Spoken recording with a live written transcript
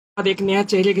एक नया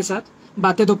चेहरे के साथ।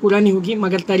 बातें तो पुरानी होगी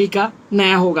मगर तरीका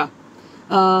नया होगा।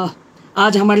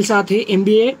 आज हमारे साथ है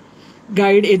एमबीए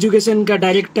गाइड एजुकेशन का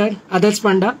director Adarsh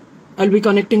Panda. I will be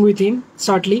connecting with him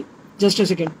shortly. Just a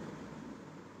second.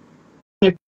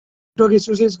 Network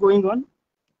issues is going on.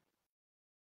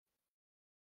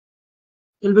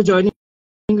 He'll be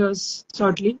joining us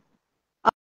shortly.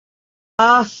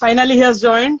 Finally, he has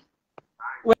joined.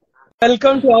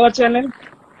 Welcome to our channel.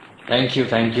 Thank you.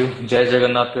 Jai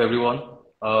Jagannath to everyone.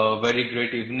 Very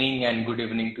great evening and good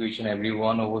evening to each and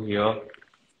everyone over here.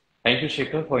 Thank you,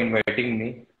 Shekhar, for inviting me.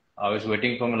 I was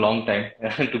waiting from a long time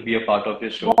to be a part of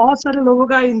your show. बहुत सारे लोगों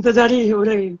का इंतजार ही हो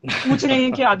रहे हैं, पूछ रहे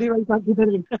हैं कि आदि भाई साहब किधर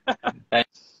हैं।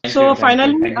 So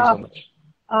finally Thank you so much.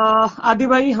 आदि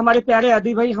भाई, हमारे प्यारे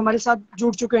आदि भाई हमारे साथ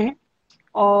जुड़ चुके हैं।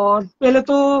 और पहले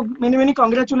तो many many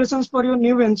congratulations for your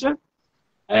new venture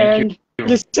Thank you. And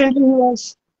recently he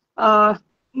was.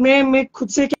 मैं खुद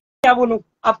से क्या बोलूं,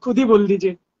 आप खुद ही बोल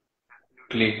दीजिए।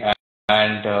 Absolutely.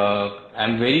 And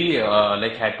I'm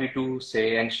very happy to say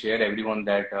and share everyone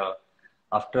that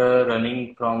after running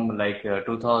from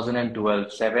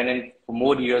 2012, 7 and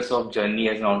more years of journey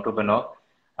as an entrepreneur,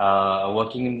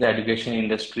 working in the education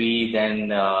industry,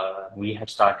 then we have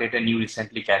started a new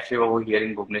recently cafe over here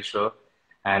in Bhubaneswar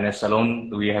and a salon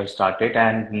we have started,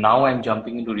 and now I'm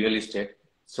jumping into real estate.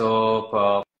 So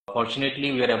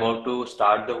fortunately, we are about to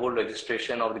start the whole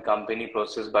registration of the company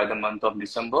process by the month of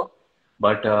December.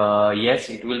 But yes,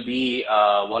 it will be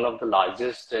one of the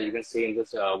largest, you can say, in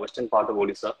this western part of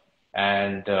Odisha.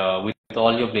 And with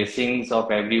all your blessings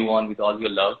of everyone, with all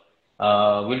your love,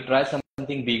 we'll try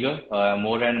something bigger,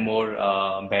 more and more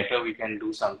better. We can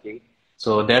do something.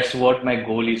 So that's what my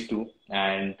goal is to.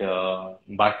 And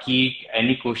Baki,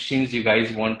 any questions you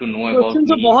guys want to know about question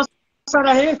तो me? बहुत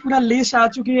सारा है, पूरा list आ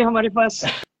चुकी है हमारे पास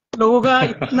लोगों का,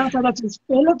 इतना सारा चीज।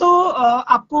 पहले तो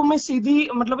आपको मैं सीधी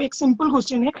मतलब एक सिंपल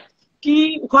क्वेश्चन है कि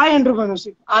व्हाई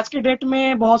एंटरप्रेन्योरशिप। आज के डेट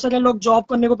में बहुत सारे लोग जॉब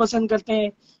करने को पसंद करते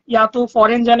हैं या तो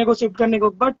फॉरेन जाने को, शिफ्ट करने को,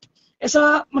 बट ऐसा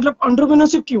मतलब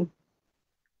एंटरप्रेन्योरशिप क्यों?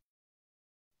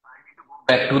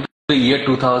 Back to the year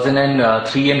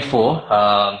 2003 and 4,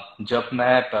 जब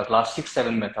मैं क्लास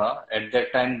 6-7 में था, at that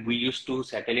time we used to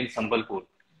settle in Sambalpur.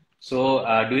 So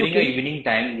during okay. our evening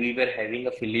time, we were having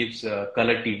a Philips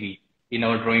color TV in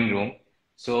our drawing room.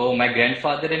 So my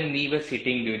grandfather and me were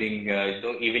sitting during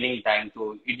the evening time.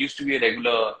 So it used to be a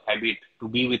regular habit to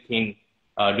be with him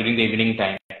during the evening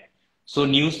time. So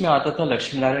news में आता था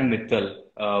Lakshmi Narayan Mittal,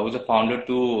 who's a founder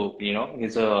too,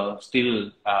 he's a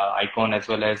still icon as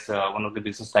well as one of the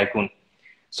business tycoon.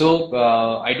 So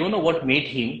I don't know what made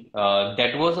him.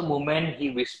 That was a moment he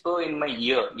whispered in my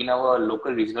ear in our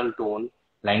local regional tone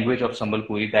language of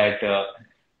Sambalpuri that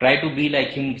try to be like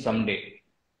him someday.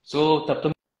 So तब तो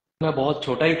मैं बहुत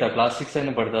छोटा ही था, class 6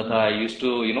 में पढ़ता था. I used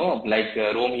to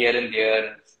roam here and there,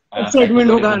 cycle excitement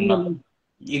पे होगा घूमना. अंदर में।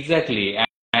 Exactly.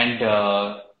 And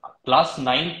क्लास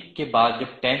 9 के बाद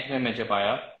जब 10th में मैं जब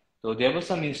आया, तो there was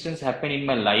some instance happen in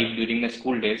my life during my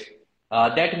school days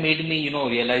that made me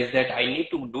realize that I need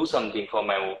to do something for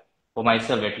for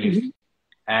myself at least.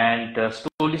 And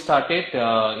slowly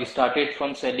it started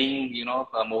from selling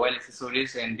mobile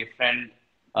accessories in different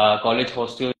college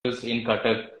hostels in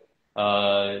Cuttack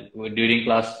during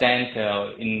class 10th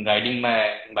in riding my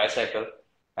bicycle.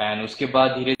 And उसके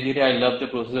बाद धीरे धीरे I love the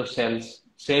process of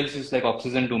sales is like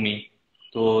oxygen to me.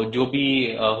 तो जो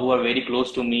भी who are very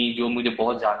close to me, जो मुझे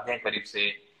बहुत जानते हैं करीब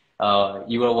से,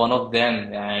 you are one of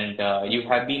them, and you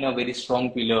have been a very strong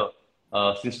pillar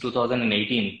since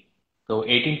 2018. तो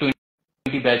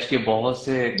 18-20 बैच के बहुत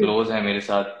से क्लोज हैं मेरे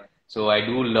साथ. So I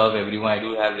do love everyone. I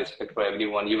do have respect for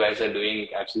everyone. You guys are doing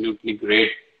absolutely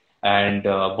great. And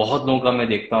बहुत लोगों का मैं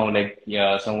देखता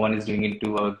हूँ someone is doing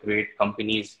into a great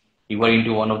companies. You are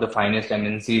into one of the finest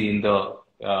MNCs in the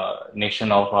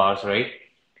nation of ours, right?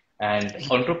 And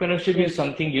entrepreneurship is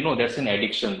something, that's an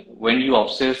addiction. When you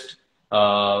obsessed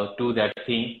to that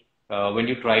thing, when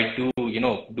you try to,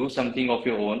 do something of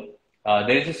your own,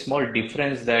 there is a small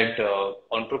difference that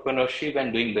entrepreneurship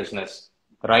and doing business.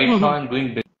 Right now, I'm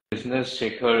doing business,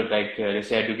 Shekhar, let's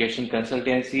say education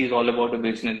consultancy is all about a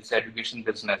business, education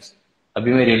business.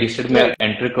 अभी मैं real estate में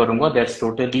enter करूँगा, that's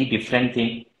totally different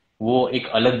thing. वो एक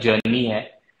अलग journey है.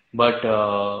 But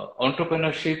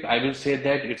entrepreneurship, I will say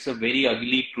that it's a very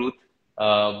ugly truth.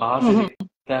 बाहर से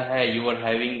दिखता है, you are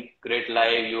having great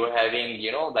life, you are having,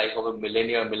 life of a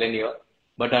millionaire.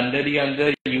 But under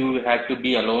you have to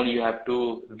be alone. You have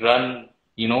to run,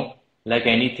 like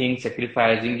anything,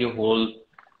 sacrificing your whole,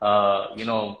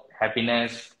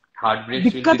 happiness, heartbreaks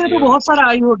will be दिक्कतें तो there. बहुत सारा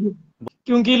आई होगी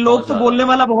क्योंकि लोग बहुत तो ज्यादा, बोलने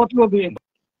वाला बहुत लोग हैं।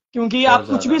 क्योंकि बहुत आप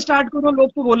कुछ ज्यादा. भी स्टार्ट करो लोग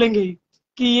तो बोलेंगे ही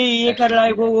कि ये कर रहा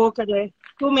है, Absolutely. वो कर रहा है।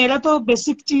 तो मेरा तो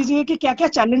बेसिक चीज ये कि क्या क्या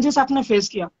चैलेंजेस आपने फेस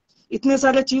किया इतने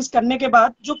सारे चीज करने के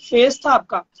बाद, जो फेस था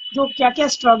आपका, जो क्या क्या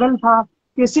स्ट्रगल था,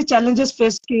 कैसे चैलेंजेस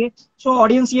फेस किए, सो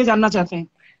ऑडियंस ये जानना चाहते हैं।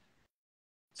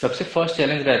 सबसे फर्स्ट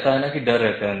चैलेंज रहता है ना कि डर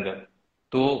रहता है अंदर।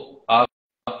 तो आप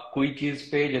कोई चीज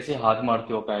पे जैसे हाथ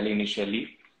मारते हो पहले इनिशियली।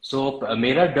 सो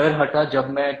मेरा डर हटा जब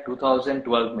मैं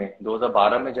 2012 में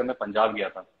 2012 में जब मैं पंजाब गया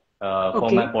था for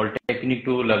okay. My polytechnic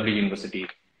to lovely university.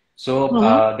 So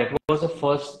hmm. That was the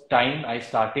first time I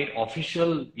started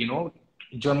official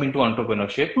jump into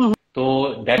entrepreneurship. Hmm. So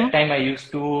that hmm. time I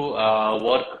used to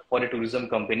work for a tourism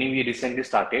company. We recently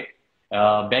started.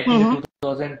 Back in the हम्म।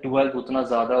 2012 उतना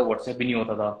ज्यादा WhatsApp भी नहीं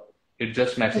होता था। It's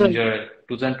just right. Messenger.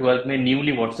 2012 में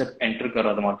newly WhatsApp enter कर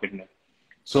रहा था मार्केट में।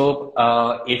 सो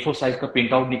A4 साइज का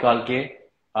प्रिंट आउट निकाल के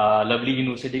लवली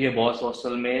यूनिवर्सिटी के बॉयज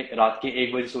हॉस्टल में रात के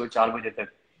 1 बजे सुबह 4 बजे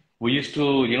तक we use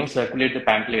to circulate the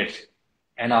pamphlets.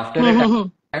 And after a hmm.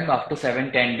 Time after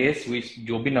 7-10 days we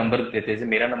जो भी नंबर देते थे, जैसे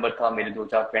मेरा नंबर था, मेरे दो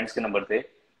चार फ्रेंड्स के नंबर थे,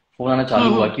 फोन आना चालू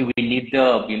हुआ हम्म। कि we need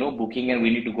the booking and we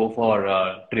need to go for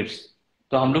trips.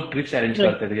 तो हम लोग ट्रिप्स अरेंज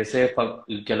राइट। करते थे,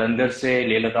 जैसे जलंधर से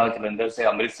लेह लद्दाख, जलंधर से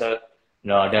Amritsar,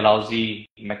 Dalhousie,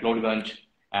 McLeodganj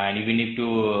and we need to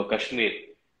Kashmir.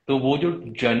 तो वो जो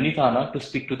जर्नी था ना to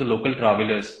speak to the local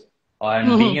travellers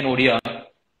and being an Odia,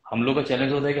 हम लोग का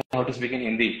चैलेंज होता है कि how to speak in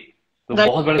Hindi. तो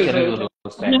बहुत बड़ा राइट। Challenge right. होता है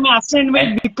उस अपने टाइम। में एसेंट में एक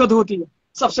एंड दिक्कत होती है,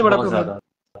 सबसे बड़ा बहुत प्रॉब्लम। ज्यादा,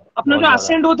 अपना बहुत जो ज्यादा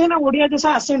एसेंट होते हैं ना, ओडिया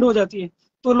जैसा एसेंट हो जाती है,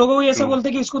 तो लोगों को ये ऐसा ट्रू। बोलते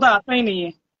हैं कि इसको तो आता ही नहीं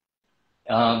है।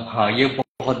 हाँ, ये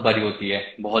बहुत बारी होती है,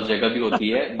 बहुत जगह भी होती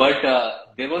है। But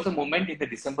there was a moment in the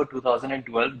दिसंबर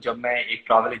 2012 जब मैं एक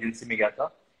ट्रैवल एजेंसी में गया था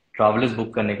ट्रैवलर्स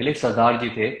बुक करने के लिए। सरदार जी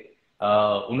थे,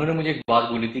 उन्होंने मुझे एक बात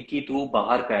बोली थी कि तू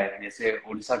बाहर का है, जैसे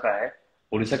उड़ीसा का है,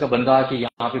 उड़ीसा का बंदा आके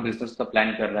यहाँ पे बिजनेस का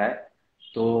प्लान कर रहा है,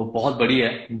 तो बहुत बड़ी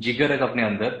है, जिगर रख अपने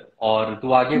अंदर और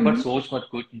तू आगे बढ़, हम्म। सोच मत,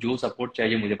 कुछ जो सपोर्ट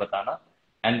चाहिए मुझे बताना।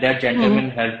 And that hmm.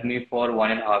 Gentleman help me for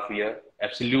 1.5 year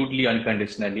absolutely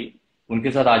unconditionally.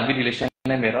 उनके साथ आज भी रिलेशन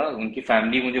है मेरा। उनकी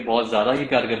फैमिली मुझे बहुत ज्यादा ही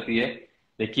प्यार करती है।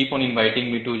 They keep on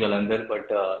inviting me to Jalandhar, but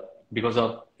because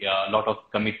of lot of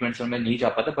commitments मैं नहीं जा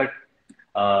पाता। बट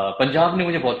पंजाब ने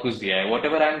मुझे बहुत कुछ दिया है। What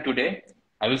ever I am today,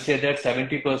 I will say that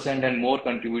 70% and more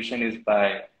contribution is by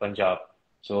Punjab.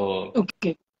 So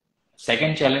okay.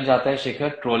 Second challenge आता है Shekhar,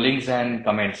 ट्रोलिंग्स and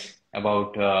comments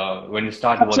about when you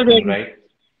start working, absolutely. Right.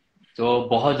 तो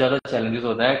बहुत ज्यादा चैलेंजेस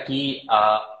होता है कि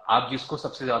आप जिसको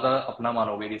सबसे ज्यादा अपना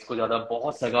मानोगे, जिसको ज्यादा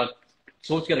बहुत सगा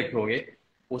सोच के रखोगे,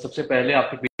 वो सबसे पहले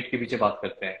आपके पीठ के पीछे बात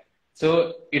करते हैं। So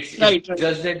it's right. Right.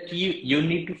 Just that कि you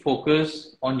need to focus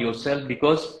on yourself,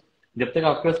 because जब तक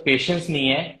आपके पास पेशेंस नहीं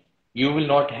है, you will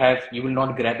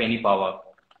not grab any power.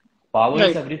 Power is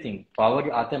right. Everything. Power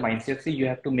आता है माइंडसेट से। You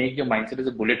have to make your mindset is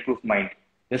a bullet proof mind.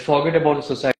 Just forget about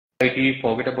society,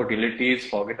 forget about relatives,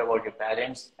 forget about your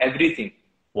parents, everything.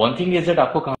 One thing is that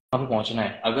आपको कहाँ पे पहुंचना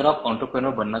है अगर आप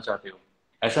एंटरप्रेन्योर बनना चाहते हो।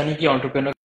 ऐसा नहीं कि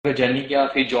एंटरप्रेन्योर का जर्नी क्या,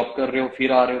 फिर जॉब कर रहे हो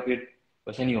फिर आ रहे हो, फिर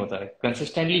वैसे नहीं होता है।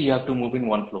 Consistently you have to move in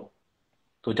one flow.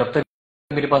 तो जब तक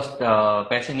मेरे पास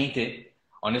पैसे नहीं थे,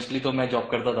 ऑनेस्टली, तो मैं जॉब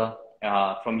करता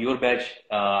था from your batch.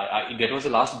 That was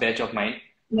the last batch of mine.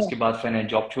 उसके बाद मैंने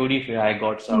जॉब छोड़ी, फिर I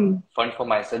got some hmm. Fund for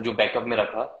my self जो बैकअप में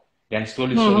रखा। Then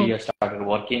slowly hmm. Slowly I started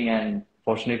working and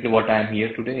fortunately what I am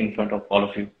here today in front of all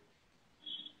of you.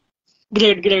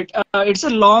 Great. Great. It's a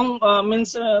long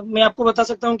means, मैं आपको बता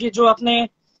सकता हूँ कि जो आपने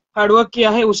हार्डवर्क किया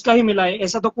है उसका ही मिला है।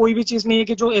 ऐसा तो कोई भी चीज नहीं है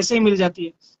कि जो ऐसे ही मिल जाती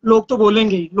है। लोग तो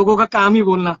बोलेंगे ही, लोगों का काम ही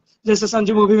बोलना, जैसे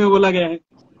संजू मूवी में बोला गया है।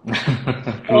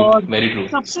 ट्रू, और वेरी ट्रू।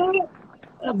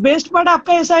 सबसे बेस्ट पार्ट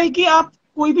आपका ऐसा है कि आप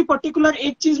कोई भी पर्टिकुलर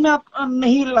एक चीज में आप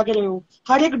नहीं लगे रहे हो।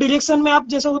 हर एक डायरेक्शन में आप,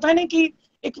 जैसा होता है ना कि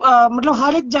एक मतलब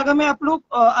हर एक जगह में आप लोग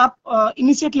आप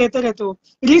इनिशिएट लेते रहते हो।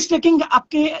 रिस्क टेकिंग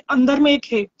आपके अंदर में एक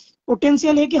है,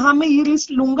 पोटेंशियल है कि हाँ मैं ये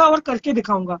रिस्क लूंगा और करके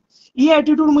दिखाऊंगा। ये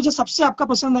एटीट्यूड मुझे सबसे आपका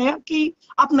पसंद आया कि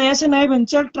आप नए से नए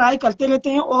वेंचर ट्राई करते रहते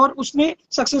हैं और उसमें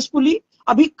सक्सेसफुली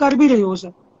अभी कर भी रहे हो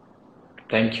sir.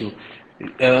 Thank you.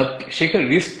 Shekhar,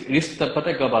 risk risk तब पता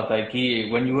है कब आता है कि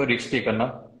when you are risk taker ना,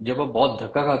 जब आप बहुत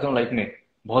धक्का खाते हो लाइफ में,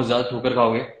 बहुत ज्यादा ठोकर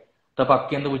खाओगे, तब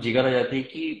आपके अंदर वो जिगर आ जाती है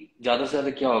कि ज्यादा से ज्यादा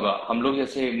क्या होगा। हम लोग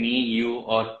जैसे मी यू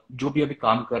और जो भी अभी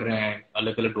काम कर रहे हैं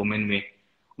अलग अलग डोमेन में,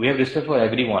 we have respect for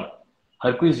everyone.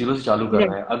 हर कोई जीरो से चालू कर राइट।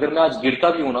 रहा है। अगर मैं आज गिरता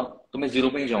भी हूं ना, तो मैं जीरो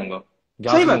पे ही जाऊंगा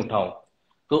जहां सही से मैं बात। उठा हूं।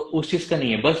 तो उस चीज का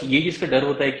नहीं है, बस ये चीज का डर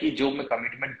होता है कि जो मैं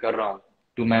कमिटमेंट कर रहा हूँ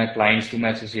to my clients, to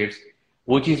my associates,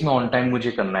 वो चीज में ऑन टाइम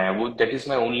मुझे करना है। वो that is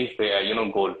my only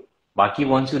goal. बाकी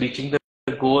once you reaching the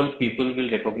goal, people will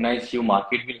recognise you,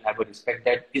 market will have a respect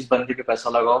that इस बंदे पे पैसा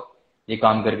लगाओ, ये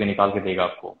काम करके निकाल के देगा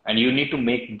आपको। And you need to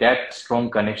make that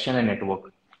strong connection and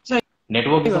network.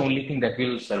 Network सही इज द बात। Only thing that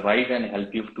will survive and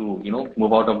help you to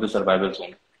move out of the survival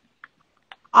zone.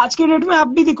 आज के डेट में आप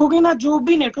भी देखोगे ना, जो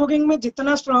भी नेटवर्किंग में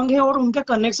जितना स्ट्रांग है और उनका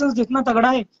कनेक्शन जितना तगड़ा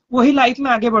है, वही लाइफ में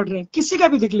आगे बढ़ रहे हैं। किसी का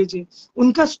भी देख लीजिए,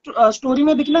 उनका स्टोरी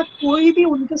में दिखना, कोई भी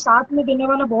उनके साथ में देने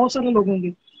वाला बहुत सारे लोग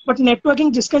होंगे, बट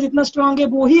नेटवर्किंग जिसका जितना स्ट्रांग है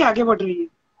वो ही आगे बढ़ रही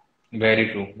है। Very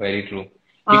true, very true.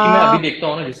 क्योंकि मैं अभी आ, देखता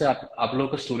हूँ ना, जैसे आप लोगों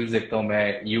का स्टोरीज देखता हूँ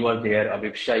मैं, you are there,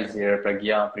 Abhiksha is there,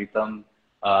 Pragya, Pritam,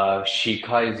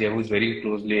 Shikha is there, who is very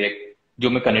closely, जो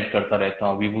मैं कनेक्ट करता रहता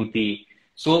हूँ, विभूति।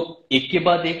 सो एक के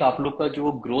बाद एक आप लोग का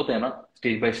जो ग्रोथ है ना,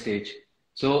 stage by stage.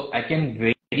 So I can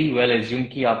very well assume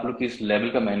कि आप लोग किस लेवल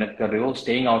का मेहनत कर रहे हो,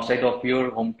 staying outside of your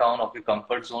home town, of your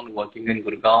comfort zone, working in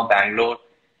Gurgaon, Bangalore,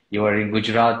 you are in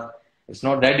Gujarat. It's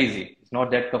not that easy, it's not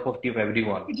that cup of T for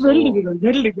everyone. It's very difficult,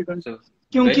 very difficult. So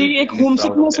क्योंकि very, एक I'm home proud of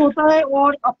sickness that. होता है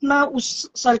और अपना उस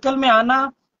circle में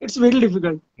आना, it's very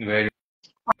difficult. Very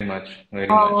much, very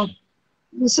much.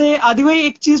 जैसे आदि भाई,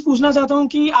 एक चीज पूछना चाहता हूँ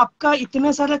कि आपका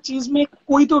इतने सारा चीज में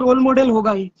कोई तो रोल मॉडल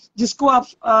होगा ही, जिसको आप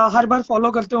हर बार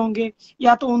फॉलो करते होंगे,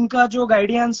 या तो उनका जो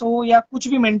गाइडेंस हो या कुछ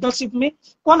भी मेंटरशिप में,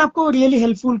 कौन आपको रियली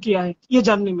हेल्पफुल किया है ये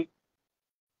जानने में?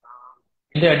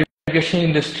 In the education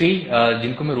industry,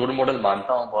 जिनको मैं रोल मॉडल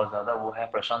मानता हूँ बहुत ज्यादा, वो है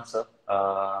प्रशांत sir.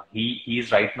 He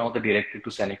is right now the director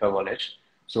to सैनिका college.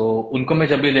 सो उनको मैं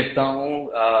जब भी देखता हूँ,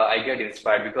 I get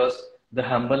inspired because the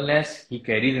humbleness he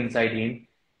carries inside him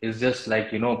is just like,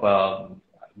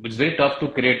 it's very tough to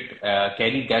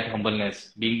carry that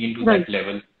humbleness being into right. That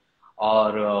level.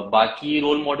 और बाकी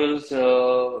role models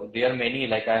they are many,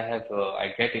 like I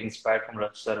get inspired from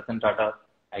sir Ratan Tata,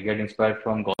 I get inspired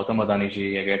from Gautam Adani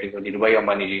ji, I get Dhirubhai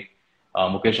Ambani ji,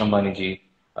 Mukesh Ambani ji.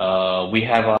 We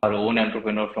have our own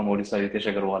entrepreneur from Odisha, Ritesh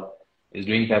Agarwal, is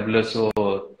doing fabulous. So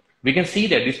we can see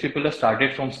that these people have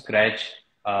started from scratch.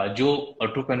 जो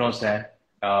entrepreneurs हैं,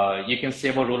 you can say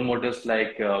about role models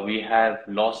like we have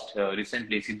lost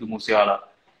recently Sidhu Moosewala.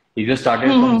 He just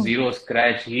started from hmm. zero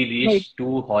scratch. He right. reached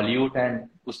to Hollywood and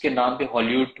उसके नाम पे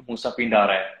Hollywood मूसा पिंड आ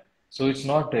रहा है. So it's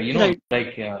not, right.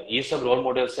 like ये सब role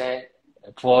models हैं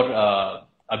for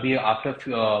अभी after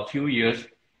few years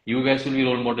you guys will be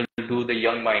role model to the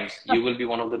young minds. You will be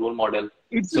one of the role model.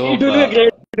 It's So it will be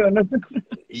great honour.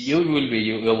 you will be,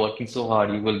 you are working so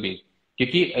hard, you will be.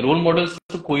 क्योंकि role models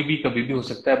तो कोई भी कभी भी हो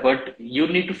सकता है, but you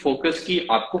need to focus कि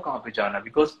आपको कहाँ पे जाना है,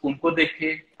 बिकॉज उनको देख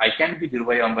के I can be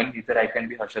Dhirubhai Ambani, इधर I can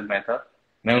be Harshad Mehta,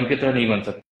 मैं उनकी तरह नहीं बन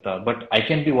सकता, but I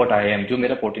can be what I am, जो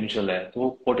मेरा पोटेंशियल है, तो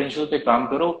पोटेंशियल पे काम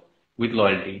करो विद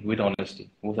लॉयल्टी, विद ऑनेस्टी,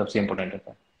 वो सबसे इंपॉर्टेंट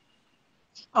होता है।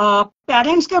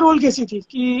 पेरेंट्स का रोल कैसी थी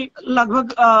कि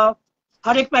लगभग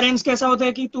हर एक पेरेंट्स का ऐसा होता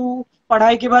है कि तू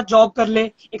पढ़ाई के बाद जॉब कर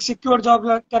ले, एक सिक्योर जॉब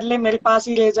कर ले, मेरे पास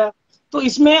ही रह जा। तो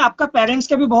इसमें आपका पेरेंट्स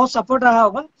का भी बहुत सपोर्ट रहा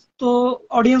होगा, तो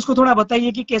ऑडियंस को थोड़ा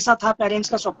बताइए कि कैसा था पेरेंट्स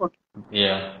का support.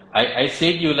 I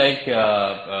said you like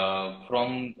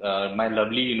from my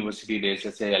lovely university days,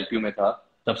 जैसे एलपीयू में था,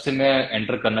 तब से मैं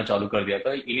एंटर करना चालू कर दिया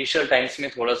था। इनिशियल टाइम्स में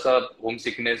थोड़ा सा होम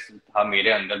सिकनेस था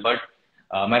मेरे अंदर, but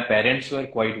my parents were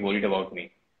quite worried about me,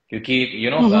 क्योंकि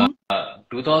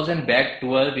 2000 बैक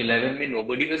 12-11 में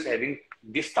nobody was having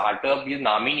this startup, ये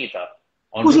नाम ही नहीं था,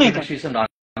 कुछ नहीं था। एंटरप्रेन्योरशिप से नाम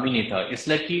ही नहीं था,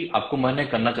 इसलिए कि आपको मन है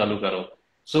करना चालू करो।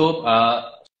 सो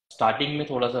स्टार्टिंग में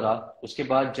थोड़ा सा रहा, उसके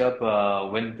बाद जब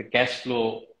when the cash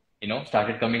flow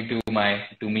started coming to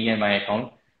me and my account,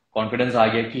 confidence आ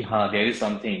गया कि हाँ देयर इज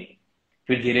समथिंग।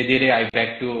 फिर धीरे धीरे आई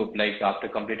back to, like after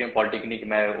completing polytechnic,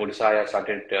 मैं उड़ीसा आया,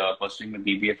 started pursuing my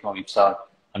BBA from Ipsa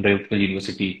under Utkal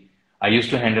university. I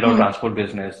used to handle out hmm. Transport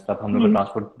business, तब हम लोग का हम्म।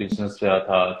 ट्रांसपोर्ट बिजनेस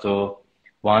था। तो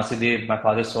वहां से दे my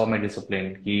father saw my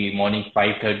discipline कि मॉर्निंग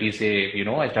 5:30 से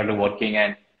I started working,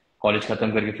 and college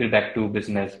खत्म करके फिर back to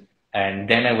business, and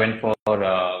then I went for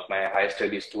my higher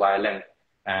studies to Ireland.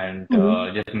 And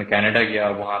हम्म। जब मैं कनाडा गया,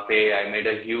 वहां पे I made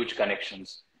a huge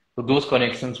connections, so those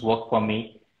connections work for me,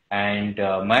 and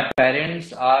my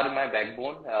parents are my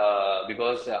backbone,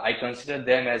 because I consider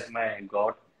them as my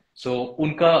god. So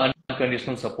उनका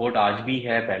unconditional support आज भी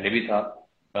है, पहले भी था,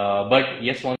 but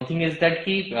yes one thing is that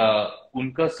कि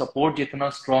उनका support जितना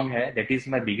स्ट्रांग है, that is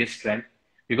my biggest strength,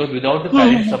 because without the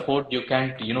parents hmm. Support you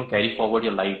can't carry forward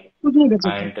your life, कुछ नहीं कर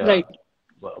सकते। and right.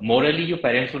 morally your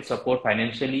parents will support,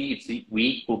 financially it's we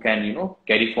who can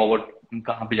carry forward, हम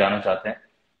कहाँ पे जाना चाहते हैं,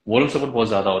 वो लोग सपोर्ट बहुत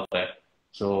ज्यादा होता है।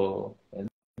 So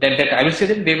that I will say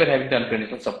that they were having the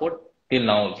unconditional support till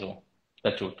now also.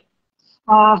 That's it.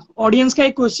 Audience का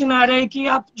एक क्वेश्चन आ रहा है कि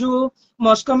आप जो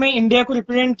मॉस्को में इंडिया को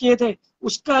रिप्रेजेंट किए थे,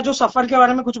 उसका जो सफर के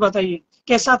बारे में कुछ बताइए।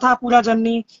 कैसा था पूरा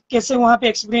जर्नी, कैसे वहां पे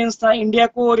एक्सपीरियंस था? इंडिया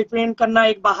को रिप्रेजेंट करना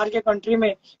एक बाहर के कंट्री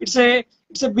में, इट्स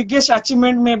ए बिगेस्ट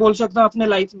अचीवमेंट मैं बोल सकता हूँ अपने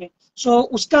लाइफ में। सो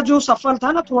उसका जो सफर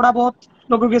था ना, थोड़ा बहुत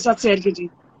लोगों के साथ शेयर कीजिए।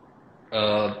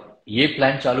 ये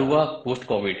प्लान चालू हुआ पोस्ट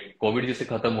कोविड, कोविड जैसे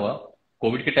खत्म हुआ,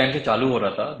 कोविड के टाइम से चालू हो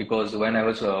रहा था, because when I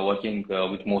was working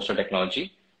with मोस्टर technology,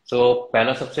 सो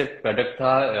पहला सबसे प्रोडक्ट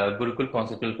था Gurukul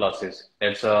conceptual classes.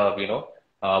 That's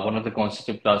one of the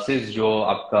conceptual classes जो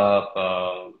आपका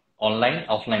ऑनलाइन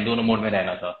ऑफलाइन दोनों मोड में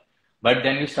रहना था। बट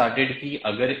देन वी स्टार्टेड कि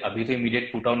अगर अभी तो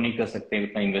इमीडिएट पुट आउट नहीं कर सकते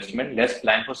उतना investment, let's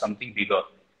plan for something bigger.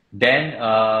 Then,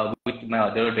 with my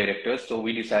other directors, so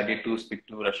we decided to speak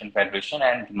to Russian Federation,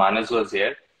 and Manas was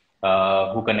there,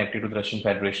 who connected to the Russian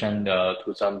Federation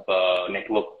through some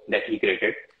network that he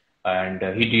created, and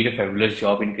he did a fabulous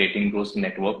job in creating those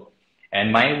network.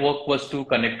 And my work was to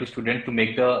connect to students to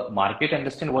make the market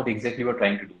understand what exactly we're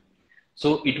trying to do.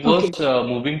 So it was okay,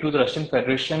 moving to the Russian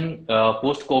Federation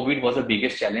post-COVID was the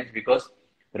biggest challenge because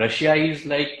Russia is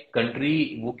like country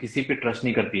वो किसी पे trust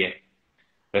नहीं करती है।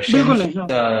 बिल्कुल Russians,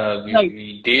 नहीं, हाँ,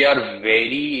 right, they are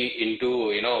very into,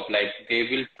 like they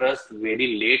will trust very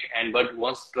late, and but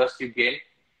once trust you gain,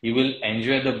 you will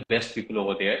enjoy the best people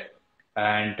over there.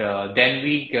 And then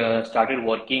we started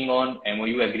working on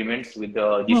MOU agreements with the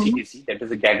GCTC, that is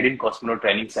the Gagarin Cosmonaut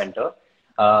Training Center.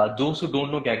 Those who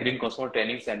don't know Gagarin Cosmonaut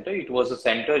Training Center, it was a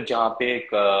center जहाँ पे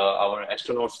our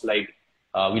astronauts like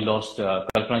we lost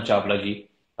Kalpana Chawla ji,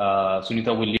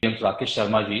 Sunita Williams, Rakesh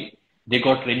Sharma ji, they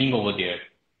got training over there.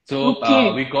 So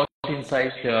okay, we got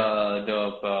inside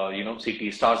the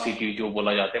city, Star City जो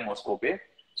बोला जाता है Moscow पे.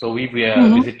 So we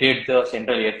visited the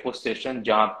Central Air Force Station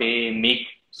जहाँ पे MiG,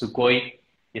 Sukhoi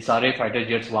ये सारे fighter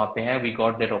jets वहाँ पे हैं. We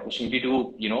got that opportunity to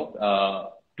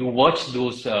to watch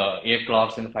those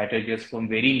aircrafts and fighter jets from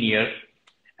very near.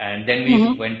 And then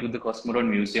we went to the Cosmonaut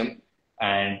Museum,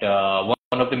 and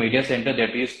one of the media center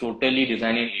that is totally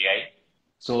designed in AI.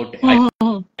 So I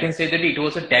can say that it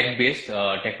was a tech-based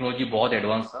technology, बहुत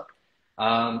advanced था.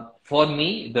 For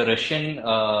me, the Russian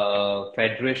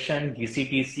Federation,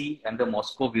 GCTC, and the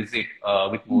Moscow visit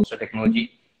with Monster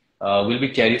Technology will be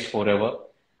cherished forever.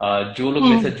 जो लोग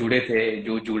मेरे से जुड़े थे,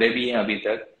 जो जुड़े भी हैं अभी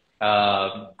तक,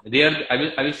 they are,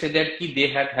 I will say that कि they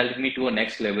have helped me to a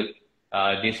next level.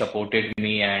 They supported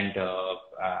me, and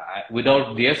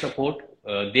without their support,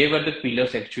 they were the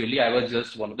pillars actually. I was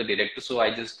just one of the directors, so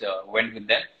I just went with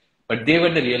them. But they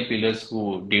were the real pillars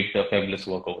who did the fabulous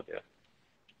work over there.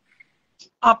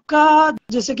 आपका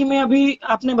जैसे कि मैं अभी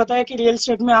आपने बताया कि real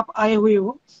estate में आप आए हुए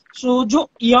हो, सो जो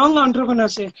यंग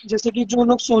एंटरप्रेन्योर्स है, जैसे कि जो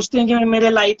लोग सोचते हैं कि मैं मेरे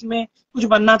लाइफ में कुछ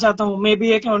बनना चाहता हूँ, मैं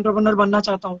भी एक एंटरप्रेन्योर बनना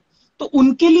चाहता हूँ, तो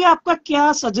उनके लिए आपका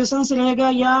क्या सजेशंस रहेगा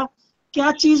या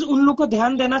क्या चीज उन लोग को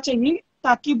ध्यान देना चाहिए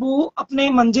ताकि वो अपने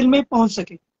मंजिल में पहुंच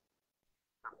सके?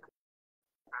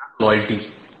 लॉयल्टी,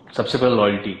 सबसे पहले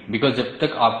लॉयल्टी, बिकॉज जब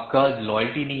तक आपका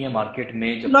लॉयल्टी नहीं है मार्केट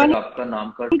में, जब तक आपका नाम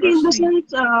का लॉयल्टी इन ट्रस्ट द नहीं,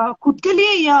 सेंस खुद के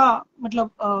लिए या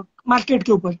मतलब मार्केट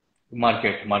के ऊपर?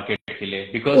 मार्केट के लिए,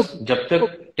 बिकॉज ओके, जब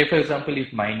तक, take for example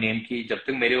if my name की, जब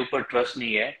तक मेरे ऊपर ट्रस्ट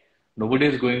नहीं है, nobody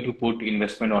is going to put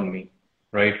investment on me,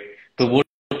 right? तो वो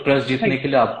ट्रस्ट जीतने राइट, के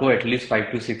लिए आपको एटलीस्ट 5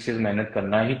 to 6 years मेहनत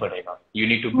करना ही पड़ेगा. You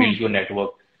need to build your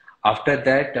network. After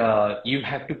that you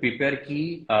have to prepare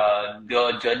की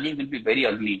the journey will be very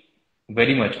ugly,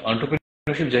 very much.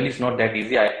 Entrepreneurship journey is not that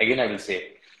easy, again I will say,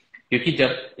 क्योंकि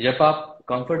जब जब आप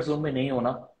comfort zone में नहीं हो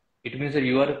ना, it means that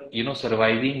you are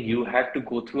surviving. You have to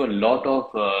go through a lot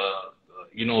of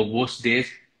worst days.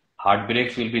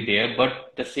 Heartbreaks will be there, but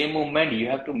the same moment you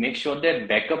have to make sure that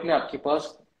backup में आपके पास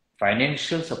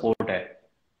financial support है.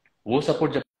 वो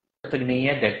support जब तक नहीं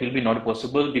है, that will be not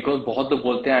possible, because बहुत लोग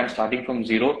बोलते हैं I am starting from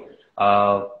zero.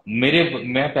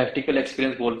 मैं practical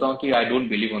experience बोलता हूँ कि I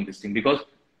don't believe on this thing, because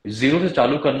zero से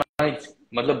चालू करना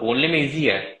मतलब बोलने में easy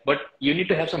है, but you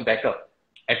need to have some backup,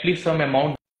 at least some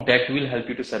amount that will help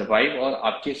you to survive. और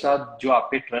आपके साथ जो आप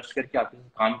पे ट्रस्ट करके आपके साथ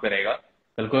काम करेगा,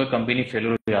 कल को कंपनी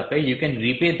फेलियर हो जाता है, you can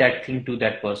repay that thing to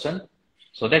that person,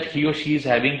 so that he और शी इज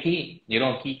हैविंग कि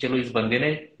कि चलो इस बंदे ने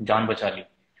जान बचा ली.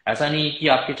 ऐसा नहीं कि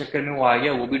आपके चक्कर में वो आ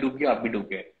गया, वो भी डूब गया, आप भी डूब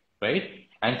गए, right?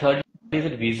 And third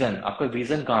is vision. आपका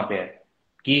विजन कहाँ पे है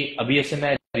कि अभी ऐसे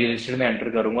मैं रियल एस्टेट में एंटर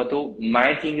करूंगा, तो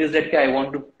my thing is that I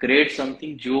want to create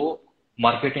something जो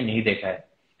मार्केट ने नहीं देखा है.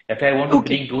 If I want to okay,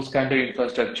 bring those kind of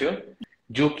infrastructure,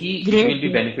 जो कि it great, will be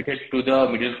benefited to the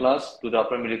middle class, to the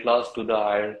upper middle class, to the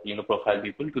higher profile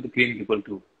people, to the green people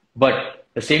too. But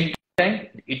the same time,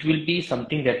 it will be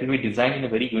something that will be designed in a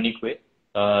very unique way.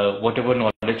 Whatever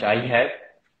knowledge I have,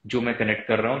 जो मैं connect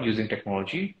कर रहा हूँ using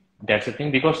technology, that's the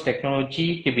thing. Because technology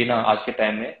के बिना आज के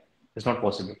time में it's not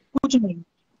possible, कुछ नहीं,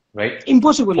 right?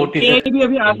 इम्पॉसिबल है. Fourth is एआई that भी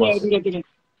अभी आ गया है impossible. धीरे धीरे.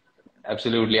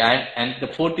 Absolutely. And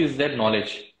the fourth is that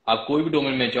knowledge. आप कोई भी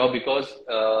डोमेन में जाओ, बिकॉज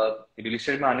रियल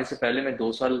एस्टेट में आने से पहले मैं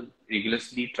 2 साल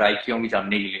रिगुलसली ट्राई किया हूँ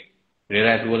जानने के लिए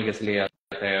रेरा अप्रूवल कैसे लिया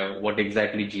जाता है, what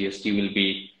exactly GST will be,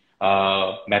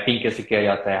 mapping कैसे किया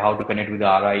जाता है, how to connect with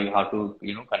RI, how to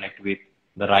connect with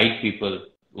the right people,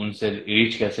 उनसे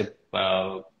रीच कैसे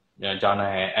जाना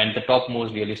है, and the top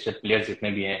most real estate players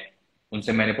जितने भी हैं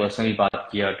उनसे मैंने पर्सनली बात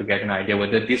किया to get an idea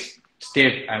whether this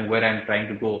state and where I am trying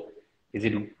to go is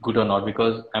it good और not,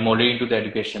 because I am already into the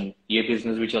education, ये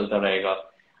business भी चलता रहेगा,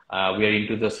 we are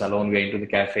into the salon, we are into the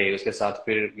cafe, उसके साथ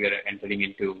फिर we are entering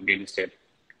into real estate,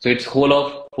 so it's whole of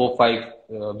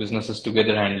 4-5 businesses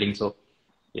together handling, so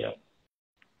yeah.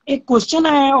 एक question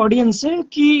आया है ऑडियंस से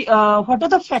कि what are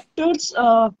the factors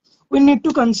we need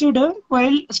to consider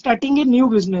while starting a new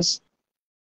business?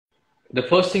 The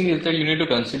first thing is that you need to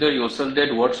consider yourself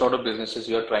that what sort of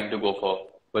businesses you are trying to go for.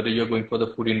 Whether you're going for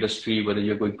the food industry, whether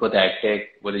you're going for the ag tech,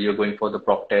 whether you're going for the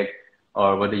prop tech,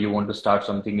 or whether you want to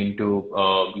start something into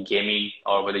gaming,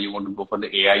 or whether you want to go for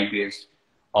the AI based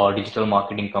or digital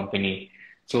marketing company.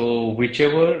 So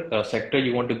whichever sector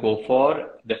you want to go for,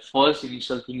 the first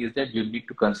initial thing is that you need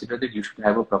to consider that you should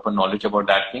have a proper knowledge about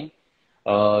that thing.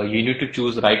 You need to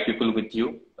choose right people with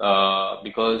you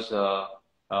because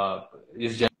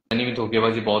इस journey में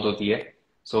धोखेबाजी बहुत होती है,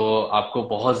 सो आपको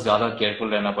बहुत ज्यादा careful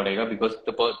रहना पड़ेगा because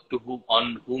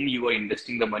on whom you are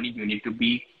investing the money you need to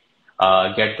be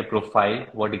get the profile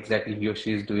what exactly he or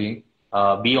she is doing,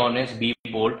 be honest, be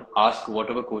bold, ask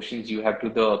whatever questions you have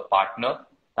to the partner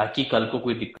ताकि कल को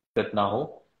कोई दिक्कत ना हो.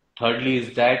 Thirdly is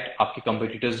that आपके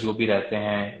competitors जो भी रहते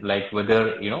हैं like whether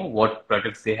you know what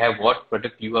products they have, what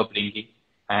product you are bringing,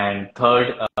 and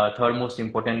third most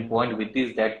important point with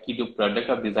this that कि जो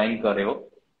product आप design कर रहे हो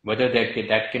whether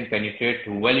that can penetrate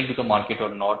well into the market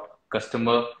or not.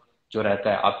 Customer जो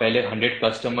रहता है आप पहले 100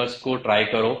 customers को try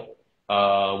करो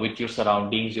with your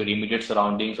surroundings, your immediate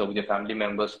surroundings, or with your family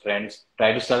members, friends.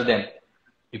 Try to sell them.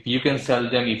 If you can sell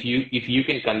them, if you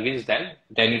can convince them,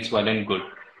 then it's well and good.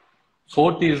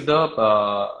 Fourth is the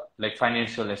like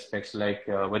financial aspects, like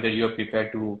whether you are prepared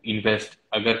to invest.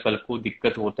 अगर कल को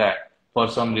दिक्कत होता है for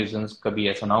some reasons, कभी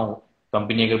ऐसा ना हो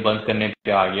कंपनी अगर बंद करने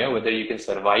पे आ गया, whether you can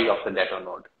survive after that or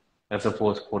not. That's the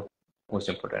fourth most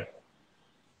important.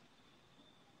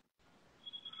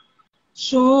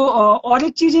 सो और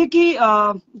एक चीज है कि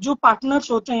जो पार्टनर्स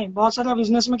होते हैं, बहुत सारा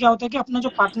बिजनेस में क्या होता है कि अपना जो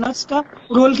पार्टनर्स का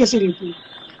रोल कैसे रहती है?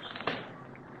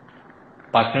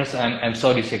 Partners, I'm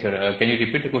sorry, Sekhar. Can you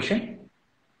repeat the question?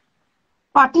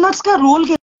 Partners का रोल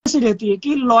कैसे रहती है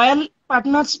कि लॉयल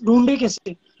पार्टनर्स ढूंढे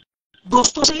कैसे,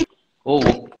 दोस्तों से ओ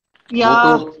या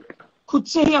वो तो खुद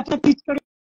से ही अपने पिच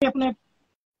करके अपने?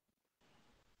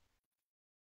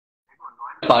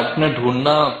 पार्टनर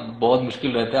ढूंढना बहुत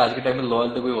मुश्किल रहता है आज के टाइम में. लॉयल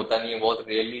तो कोई होता नहीं है, बहुत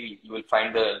rarely you will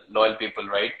find the loyal people,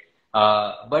 right?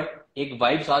 But एक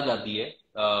वाइब्स आ जाती है.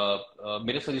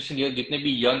 मेरे सजेशन ये, जितने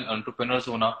भी यंग एंटरप्रेन्योर्स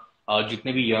हो ना,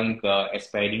 जितने भी यंग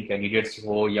एस्पायरिंग कैंडिडेट्स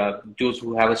हो या जो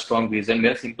who have a strong vision,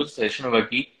 मेरा सिंपल सजेशन होगा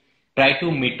कि try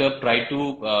to meet up, try to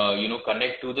you know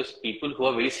connect to the people who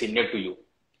are very senior to you.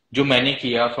 जो मैंने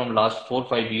किया from last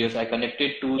 4-5 years, I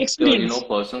connected to the you know experience.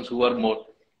 Persons who are more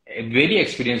very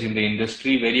experienced in the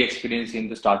industry, very experienced in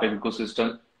the startup ecosystem,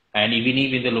 and even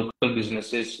in the local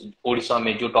businesses. Odisha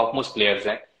में जो top most players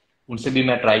हैं उनसे भी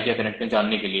मैं try किया connect में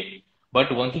जानने के लिए.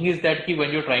 But one thing is that कि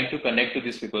when you trying to connect to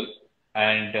this people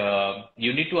and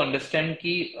you need to understand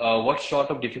कि what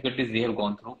sort of difficulties they have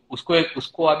gone through.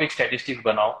 उसको आप एक स्टैटिस्टिक्स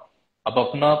बनाओ, अब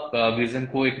अपना विजन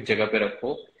को एक जगह पे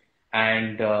रखो,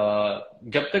 एंड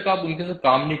जब तक आप उनके साथ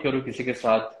काम नहीं करो किसी के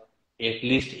साथ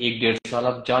एटलीस्ट 1-1.5 साल,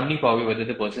 आप जान नहीं पाओगे whether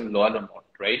the person is loyal or not,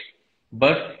 right?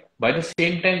 But by the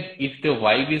same time, if the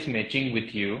vibe is matching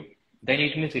with you, then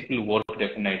it means it will work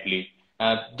definitely.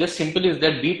 Just simple is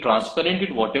that be transparent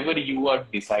with whatever you are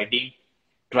deciding.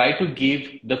 Try to give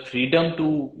the freedom to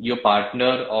your partner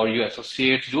or your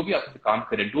associates, जो भी आप काम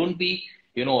करें. Don't be,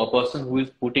 you know, a person who is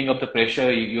putting up the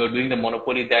pressure. You are doing the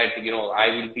monopoly that, you know, I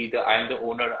am the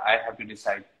owner, I have to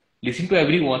decide. Listen to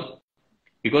everyone.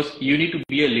 Because you need to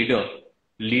be a leader.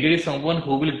 Leader is someone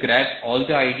who will grab all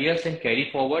the ideas and carry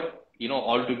forward, you know,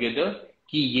 all together.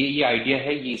 कि ये idea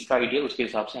है, ये इसका idea, उसके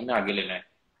हिसाब से हमें आगे लेना है.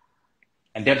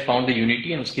 And they have found the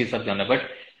unity and उसके हिसाब जाना. But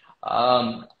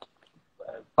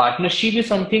partnership is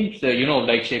something, you know,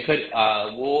 like Shekhar,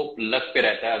 वो लक पे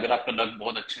रहता है. अगर आपका लक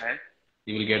बहुत अच्छा है,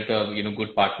 you will get the, you know,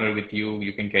 good partner with you.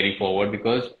 You can carry forward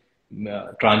because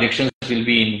transactions will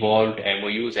be involved,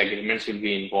 MOUs, agreements will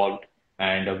be involved,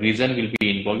 and vision will be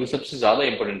involved. ये सबसे ज्यादा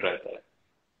important रहता है.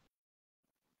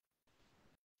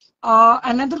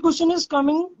 Another question is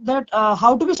coming that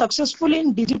how to be successful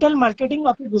in digital marketing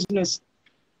of a business?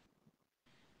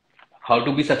 How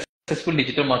to be successful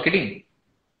digital marketing?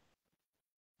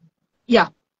 Yeah.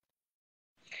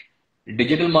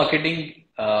 Digital marketing,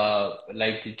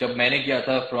 like जब मैंने किया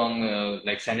था from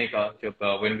like Seneca, जब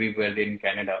when we were in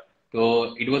Canada,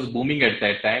 तो it was booming at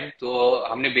that time. तो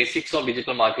हमने basics of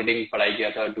digital marketing पढ़ाई किया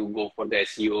था to go for the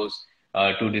SEOs,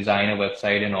 to design a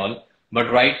website and all. But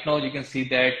right now, you can see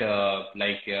that,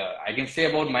 I can say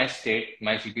about my state,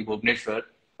 my city, Bhubaneswar,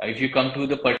 if you come to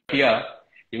the Patia,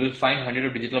 you will find hundreds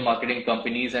of digital marketing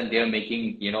companies and they are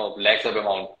making, lakhs of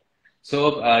amount.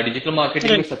 So, digital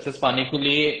marketing में Right. Success पाने के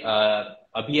लिए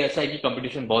अभी ऐसा है कि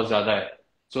competition बहुत ज्यादा है.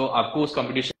 So, आपको उस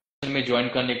कंपटीशन में ज्वाइन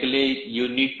करने के लिए you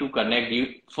need to connect you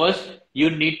first you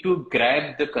need to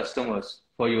grab the customers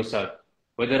for yourself,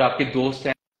 weather आपके दोस्त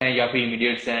हैं या फिर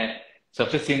इमीडिएट्स हैं.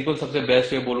 सबसे सिंपल सबसे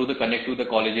बेस्ट वे बोलूँ तो connect to the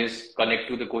colleges, connect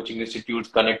to the coaching institutes,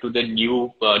 connect to the new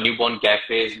born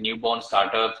cafes, new born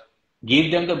startups,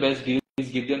 give them the best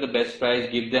deals, give them the best price,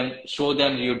 give them show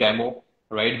them your demo,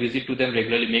 right, visit to them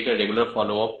regularly, make a regular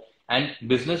follow up. And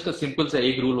business का simple सा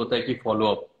एक rule होता है कि follow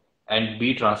up and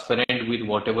be transparent with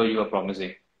what ever you are promising.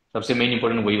 सबसे main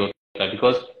important वही होता है,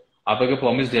 बिकॉज आप अगर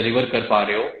प्रॉमिस डिलीवर कर पा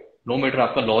रहे हो, नो मैटर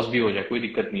आपका लॉस भी हो जाए कोई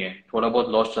दिक्कत नहीं है, थोड़ा बहुत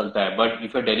लॉस चलता है, but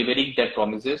if you are delivering that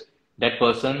promises, that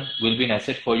person will be an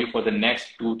asset for you for the next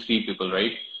 2-3 people,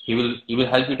 right? He will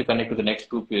help you to connect to the next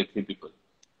 2-3 people.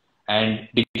 And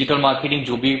digital marketing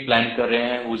जो भी plan कर रहे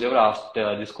हैं, whoever asked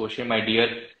this question, my dear,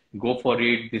 go for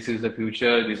it. This is the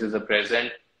future, this is the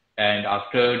present. And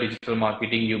after digital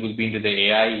marketing, you will be into the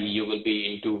AI, you will be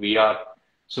into VR.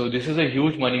 So this is a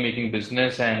huge money making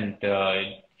business, and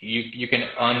you can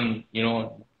earn,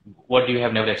 what you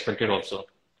have never expected also.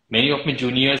 Many of my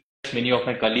juniors, many of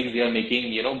my colleagues, they are making,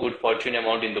 good fortune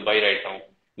amount in Dubai right now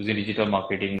using digital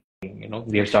marketing.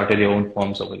 They have started their own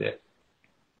firms over there.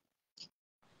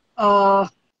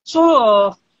 So,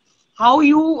 how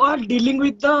you are dealing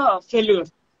with the failure?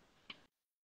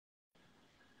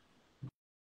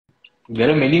 There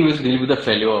are many ways to deal with the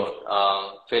failure.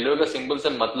 Failure का simple सा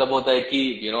मतलब होता है कि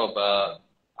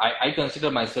I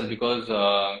consider myself, because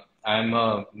I am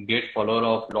a great follower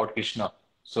of Lord Krishna,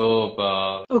 so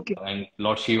Okay. and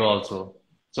Lord Shiva also.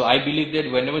 So I believe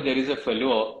that whenever there is a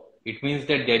failure, it means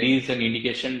that there is an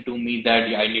indication to me that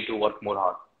I need to work more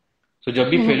hard. So जब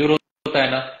भी failure होता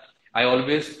है ना, I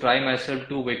always try myself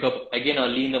to wake up again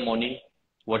early in the morning.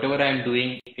 Whatever I am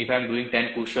doing, if I am doing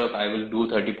 10 push-up, I will do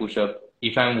 30 push-up.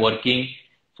 If I am working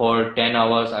for 10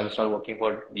 hours, I will start working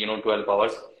for 12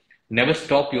 hours. Never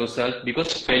stop yourself,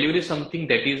 because failure is something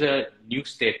that is a new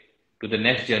step to the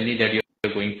next journey that you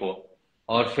are going for.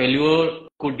 और failure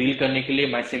को deal करने के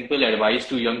लिए my simple advice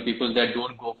to young people that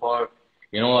don't go for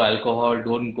alcohol,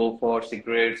 don't go for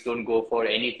cigarettes, don't go for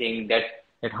anything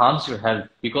that harms your health,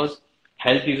 because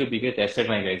health is your biggest asset,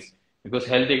 my guys. Because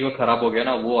health एक बार खराब हो गया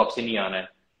ना, वो आपसे नहीं आना है.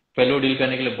 Failure deal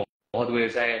करने के लिए बहुत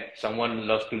ways है. Someone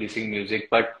loves to listen music,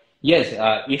 but yes,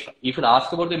 if you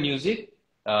ask about the music,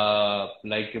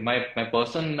 like my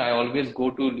person, I always go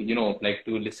to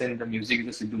to listen the music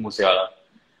is Sidhu Moosewala.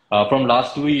 From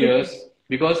last 2 years,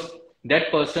 because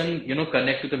that person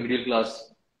connect to the middle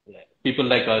class people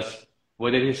like us,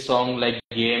 whether his song like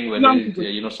Game, whether Young people.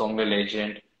 his song like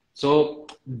Legend. So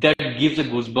that gives a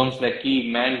goosebumps, like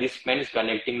man, this man is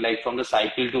connecting, like from the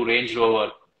cycle to Range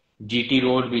Rover, GT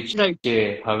Road, which Right.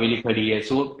 Haveli khadi hai.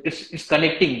 So it's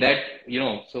connecting that,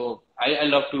 so I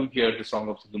love to hear the song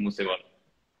of Sidhu Moosewala.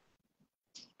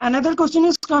 Another question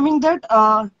is coming that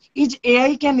is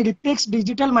AI can replace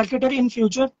digital marketer in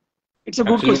future? It's a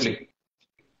good question.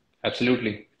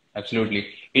 Absolutely. Absolutely.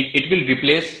 It will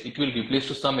replace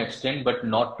to some extent, but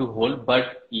not to whole.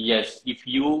 But yes, if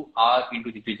you are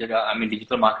into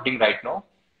digital marketing right now,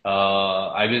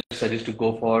 I will suggest to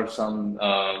go for some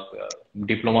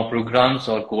diploma programs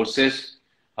or courses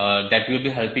that will be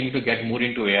helping you to get more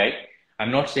into AI. I'm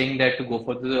not saying that to go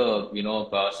for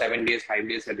the 7 days, 5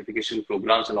 days certification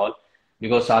programs and all,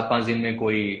 because 7-5 दिन में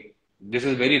कोई, this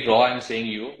is very raw I'm saying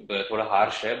you, थोड़ा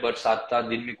harsh है, but 7-8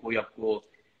 दिन में कोई आपको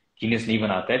genius नहीं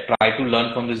बनाता है. Try to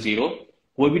learn from the zero.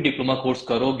 कोई भी diploma course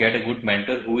करो, get a good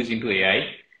mentor who is into AI,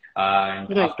 and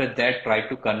Right. after that try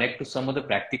to connect to some of the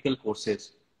practical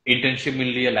courses. Internship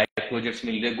मिल रही है, life projects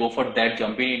मिल रही है, go for that,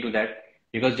 jumping into that,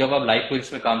 because जब आप life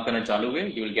projects में काम करना चालू हुए,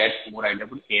 you will get more idea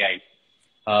about AI.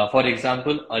 For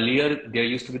example, earlier there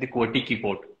used to be the QWERTY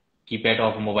keypad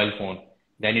of a mobile phone.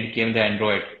 Then it came the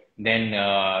Android. Then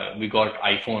we got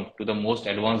iPhone to the most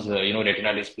advanced,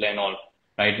 Retina display and all.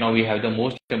 Right now we have the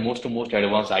most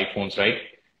advanced iPhones, right?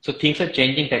 So things are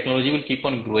changing. Technology will keep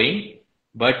on growing,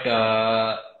 but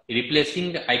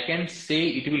replacing, I can say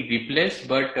it will replace,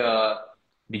 but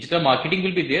digital marketing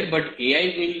will be there. But AI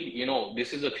will,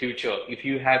 this is the future. If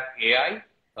you have AI,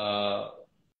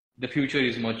 the future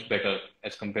is much better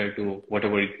as compared to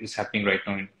whatever is happening right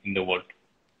now in the world.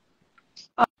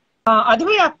 Other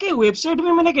भाई, आपके website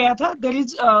में मैंने गया था, there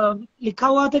is लिखा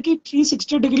हुआ था कि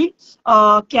 360 डिग्री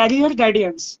कैरियर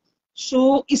गाइडेंस.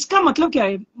 सो इसका मतलब क्या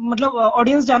है? मतलब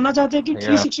ऑडियंस जानना चाहते हैं कि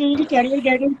 360 डिग्री कैरियर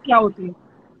गाइडेंस क्या होती है.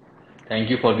 Thank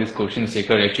you for this question,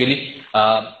 Sekhar. Actually,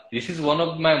 this is one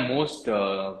of my most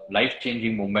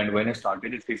life-changing moment when I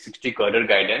started the 360 career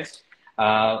guidance.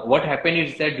 What happened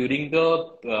is that during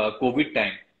the COVID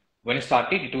time, when I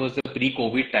started, it was the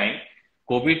pre-COVID time.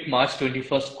 COVID March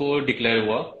 21st को declare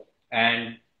हुआ,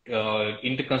 and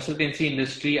in the consultancy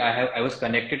industry, I was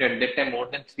connected at that time more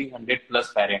than 300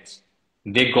 plus parents.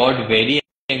 They got very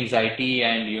anxiety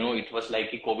and it was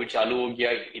like कि Covid चालू हो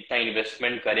गया, इतना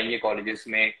investment करेंगे colleges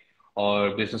में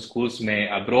और business schools में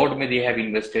abroad में they have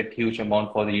invested huge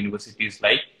amount for the universities,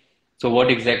 like, so what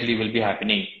exactly will be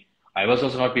happening? I was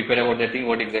also not prepared about that thing,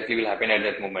 what exactly will happen at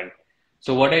that moment.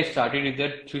 So what I started is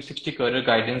that 360 career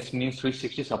guidance means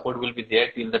 360 support will be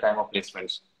there till the time of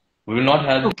placements. We will not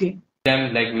help Okay.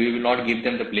 them, like we will not give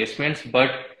them the placements,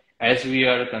 but as we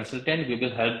are a consultant, we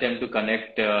will help them to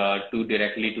connect to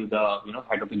directly to the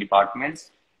head of the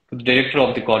departments, to the director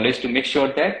of the college, to make sure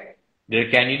that their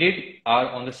candidate are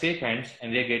on the safe hands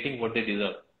and they are getting what they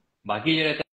deserve. बाकी ये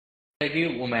रहता है कि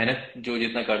वो मेहनत जो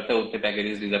जितना करता है उतने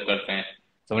पैकेजेस डिजर्व करते हैं.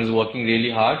 Someone is working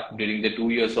really hard during the 2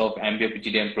 years of MBA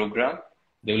PGDM program,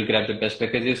 they will grab the best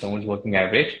packages. Someone is working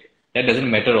average, that doesn't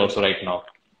matter also right now.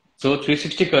 So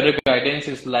 360 career guidance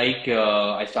is like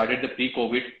I started the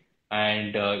pre-COVID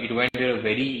and it went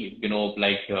very,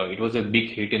 it was a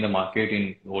big hit in the market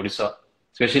in Odisha,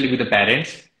 especially with the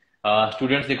parents.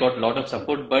 Students, they got a lot of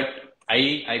support, but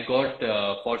I got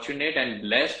fortunate and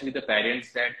blessed with the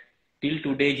parents that till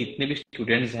today, jitne bhi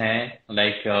students hain,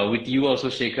 like with you also,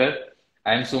 Shekhar,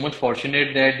 I am so much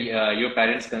fortunate that your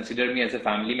parents consider me as a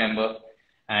family member.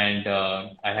 And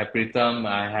I have Pritam,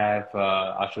 I have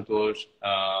Ashutosh,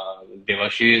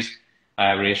 Devashish,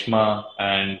 I have Reshma,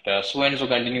 and so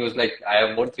continuous. Like I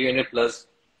have more 300 plus.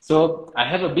 So I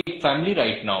have a big family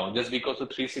right now just because of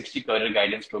 360 career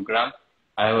guidance program.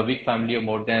 I have a big family of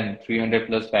more than 300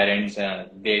 plus parents.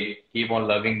 They keep on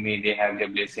loving me. They have their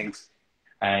blessings.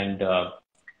 And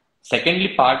secondly,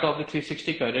 part of the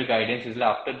 360 career guidance is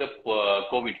after the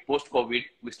COVID, post-COVID,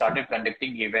 we started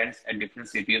conducting events at different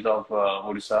cities of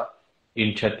Odisha.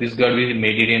 In Chhattisgarh, we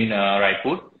made it in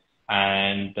Raipur,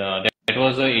 and that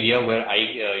was an area where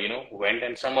I, went,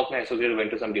 and some of my associates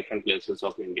went to some different places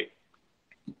of India.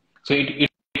 So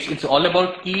it's all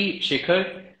about key,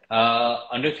 Shekhar.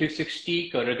 Under 360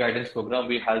 career guidance program,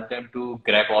 we help them to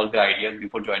grab all the ideas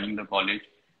before joining the college.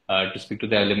 To speak to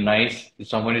the alumni. If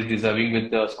someone is deserving with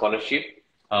the scholarship,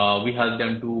 we help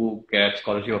them to get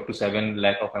scholarship up to 7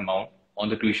 lakh of amount on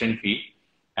the tuition fee.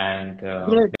 And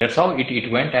Great. that's how it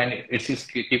went, and it's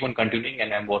just keep on continuing,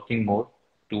 and I'm working more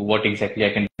to what exactly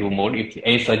I can do more. If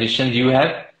any suggestions you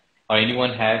have or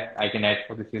anyone have, I can add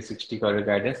for the 360 career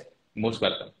guidance. Most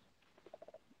welcome.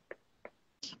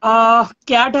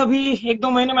 Cat अभी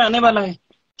 1-2 महीने में आने वाला है.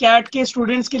 Cat के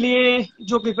students के लिए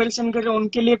जो प्रिपरेशन कर रहे हैं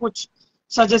उनके लिए कुछ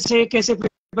सजेस्ट है कैसे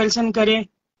प्रिपरेशन करें,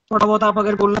 थोड़ा बहुत आप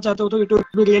अगर बोलना चाहते हो तो it will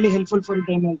be really helpful for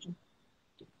them also.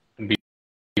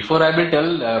 Before I will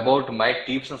tell about my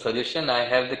tips and suggestion, I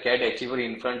have the CAT achiever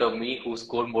in front of me who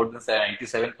scored more than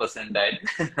 97 percentile.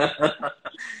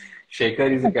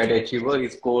 Shekhar is a CAT achiever. He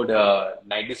scored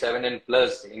 97 and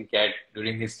plus in CAT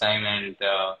during his time, and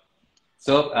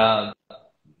so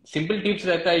simple tips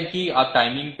रहता है कि आप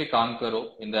timing पे काम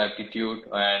करो in the aptitude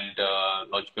and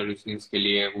logical reasoning के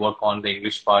लिए, work on the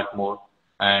English part more,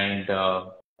 and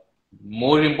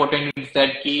more important is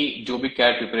that कि जो भी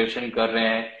कैट प्रिपरेशन कर रहे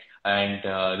हैं and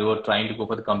they were trying to go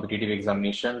for the competitive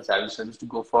examinations, I will suggest to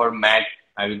go for MAT.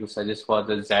 I will suggest for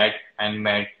the ZAT and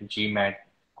MAT, GMAT.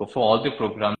 Go for all the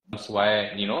programs.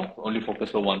 Why, only focus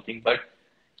for one thing. But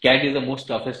CAT is the most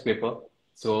toughest paper.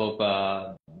 So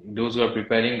those who are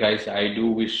preparing, guys, I do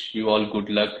wish you all good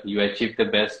luck. You achieve the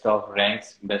best of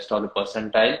ranks, best of the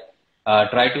percentile.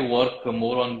 Try to work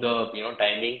more on the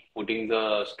timing, putting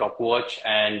the stopwatch,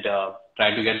 and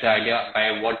try to get the idea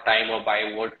by what time or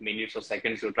by what minutes or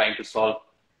seconds you're trying to solve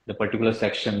the particular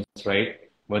sections, right?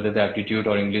 Whether the aptitude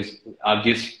or English, आप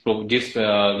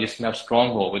जिसमें आप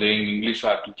strong हो, whether in English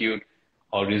or aptitude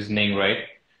or reasoning, right?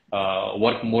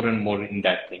 Work more and more in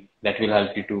that thing. That will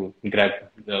help you to grab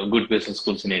good business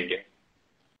schools in India.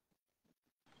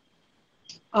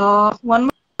 One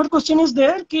more question is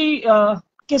there कि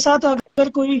के साथ अगर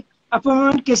कोई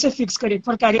appointment कैसे fix करे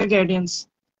for career guidance?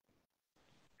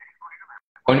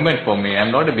 Appointment for me,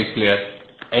 I'm not a big player.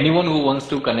 Anyone who wants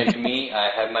to connect me, I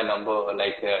have my number.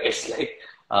 Like it's like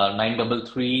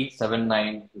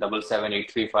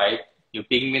 933-7977-835. You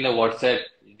ping me in the WhatsApp.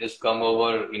 You just come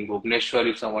over in Bhubaneswar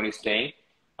if someone is staying.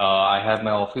 I have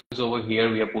my office over here.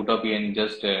 We have put up in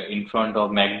just in front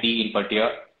of MACD in Patia.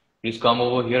 Please come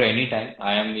over here anytime.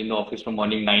 I am in the office from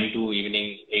morning 9 to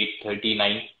evening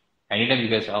 8:39. Anytime you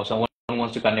guys, someone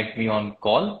wants to connect me on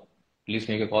call, please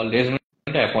make a call. There's no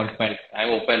appointment. I'm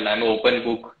open. I'm an open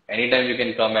book. Anytime you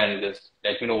can come and just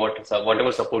let me know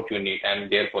whatever support you need. I'm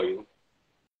there for you.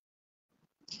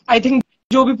 I think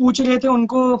जो भी पूछ रहे थे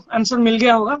उनको answer मिल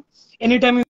गया होगा. Any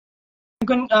time you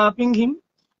can ping him.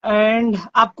 And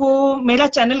आपको मेरा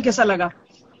चैनल कैसा लगा?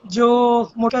 जो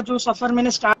मोटा जो सफर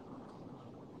मैंने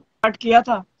स्टार्ट किया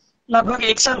था लगभग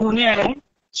 1 साल होने आया है.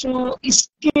 सो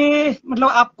इसके मतलब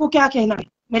आपको क्या कहना है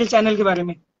मेरे चैनल के बारे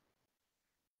में?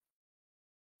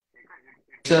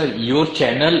 Sir, your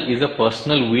channel is a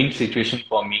personal win situation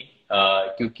for me.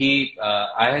 क्योंकि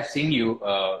I have seen you,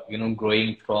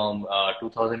 growing from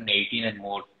 2018 and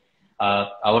more.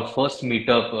 Our first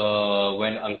meetup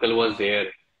when Uncle was there,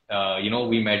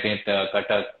 we met at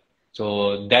Cuttack.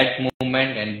 So that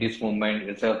moment and this moment,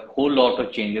 it's a whole lot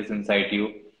of changes inside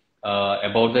you.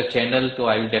 About the channel, so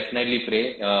I will definitely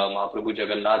pray Mahaprabhu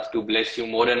Jagannath to bless you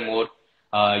more and more.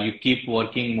 You keep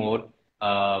working more,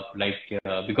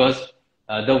 because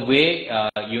the way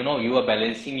you are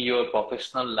balancing your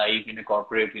professional life in a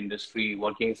corporate industry,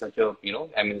 working in such a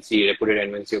MNC, reputed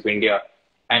MNC of India,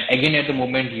 and again at the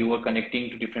moment you are connecting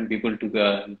to different people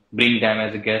to bring them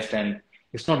as a guest, and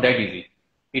it's not that easy.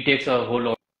 It takes a whole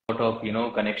lot of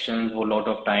connections, whole lot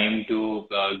of time to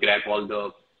grab all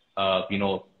the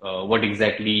what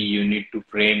exactly you need to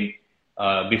frame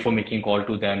before making call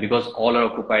to them, because all are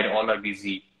occupied, all are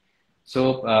busy.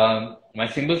 So my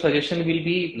simple suggestion will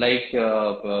be like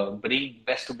bring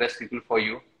best to best people for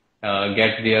you,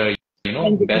 get their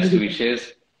thank you, best thank you.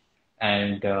 wishes,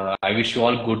 and I wish you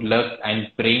all good luck and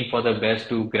praying for the best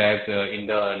to grab in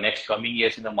the next coming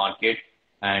years in the market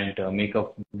and make a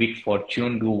big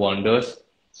fortune, do wonders.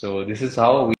 So this is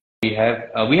how we have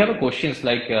a questions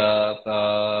like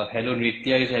hello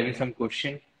Nitya is having some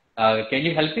question. Can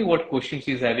you help me what questions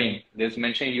he's having? There's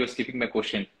mentioned you're skipping my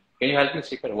question. Can you help me,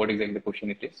 Sekhar, what exactly the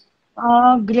question it is?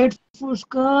 Great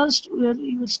podcast. Where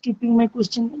you are skipping my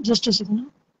question. Just a second.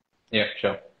 Yeah,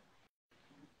 sure.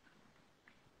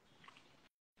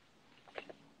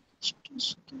 Just a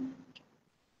second.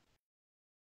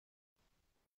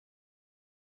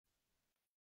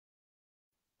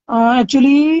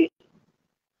 Actually,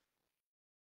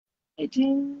 I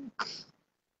think,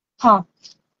 huh.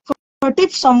 But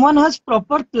if someone has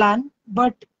proper plan,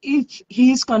 but if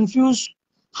he is confused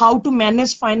how to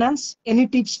manage finance, any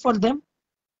tips for them?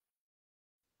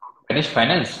 Manage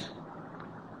finance.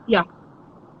 Yeah,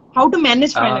 how to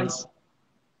manage Uh, finance.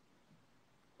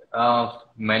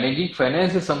 Managing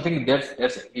finance is something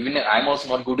that's even I'm also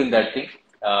not good in that thing.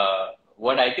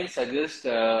 What I can suggest,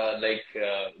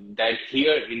 that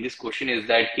here in this question is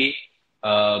that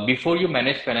before you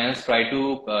manage finance, try to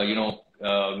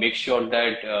make sure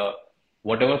that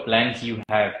whatever plans you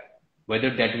have, whether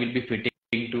that will be fitting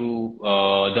to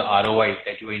the ROI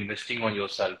that you are investing on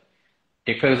yourself.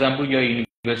 Take for example, you're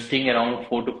investing around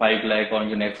 4 to 5 lakh on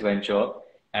your next venture,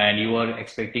 and you are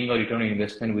expecting a return on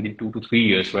investment within 2 to 3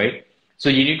 years, right? So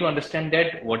you need to understand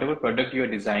that whatever product you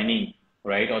are designing,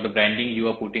 right, or the branding you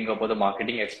are putting up, or the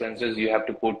marketing expenses you have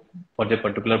to put for the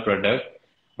particular product,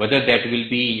 whether that will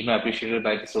be appreciated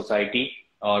by the society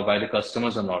or by the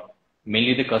customers or not.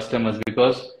 Mainly the customers,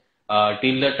 because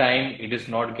till the time it is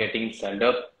not getting sold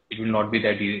up, it will not be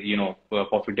that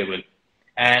profitable.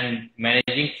 And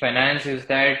managing finance is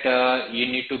that you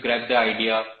need to grab the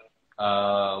idea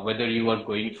whether you are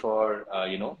going for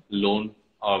loan,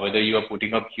 or whether you are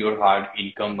putting up your hard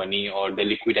income money or the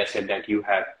liquid asset that you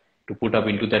have to put up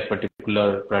into that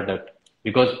particular product.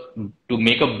 Because to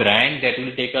make a brand, that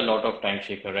will take a lot of time,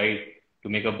 Shekhar, right? To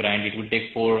make a brand, it will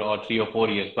take 3 or 4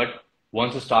 years. But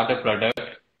once you start a product,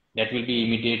 that will be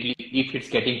immediately, if it's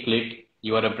getting clicked,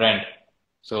 you are a brand.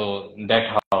 So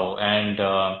that how. And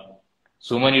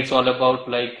Suman, it's all about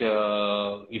like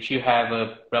if you have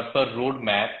a proper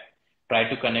roadmap, try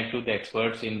to connect to the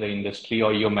experts in the industry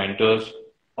or your mentors,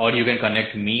 or you can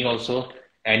connect me also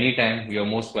anytime. You're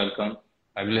most welcome.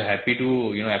 I will be happy to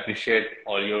appreciate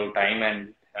all your time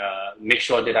and make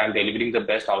sure that I'm delivering the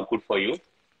best output for you.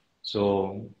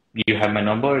 So you have my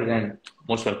number, then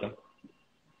most welcome.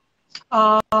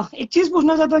 एक चीज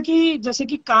पूछना चाहता कि जैसे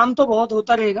कि काम तो बहुत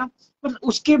होता रहेगा, पर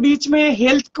उसके बीच में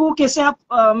हेल्थ को कैसे आप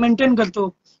मेंटेन करते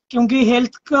हो? क्योंकि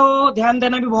हेल्थ को ध्यान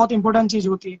देना भी बहुत इंपॉर्टेंट चीज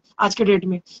होती है आज के डेट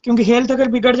में, क्योंकि हेल्थ अगर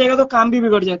बिगड़ जाएगा तो काम भी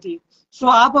बिगड़ जाती है. सो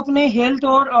आप अपने हेल्थ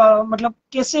और मतलब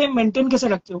कैसे मेंटेन कैसे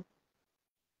रखते हो?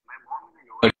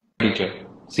 Teacher.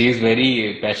 She is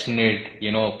very passionate,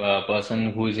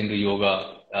 person who is into yoga.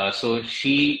 So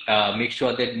she makes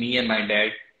sure that me and my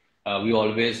dad, we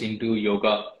always into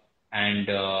yoga, and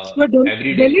you are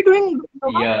every daily day, doing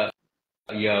yoga? yeah,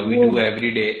 yeah, we oh do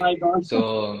every day. My God. So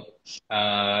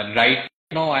right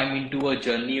now I'm into a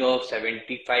journey of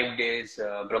 75 days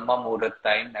Brahma Muhurat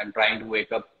time. I'm trying to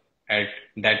wake up at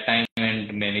that time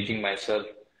and managing myself,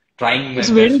 trying my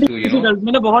it's very best to, difficult,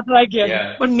 मैंने बहुत try किया है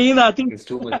yeah, पर नींद आती it's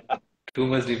too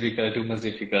much difficult, too much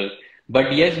difficult.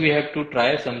 But yes, we have to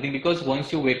try something because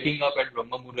once you're waking up at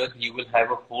Brahma Muhurat, you will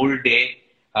have a whole day,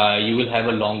 you will have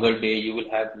a longer day, you will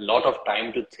have a lot of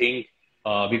time to think.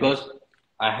 Because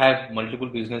I have multiple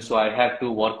business, so I have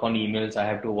to work on emails, I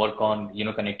have to work on,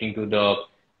 connecting to the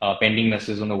pending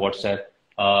messages on the WhatsApp.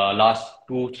 Last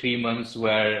 2, 3 months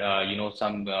where,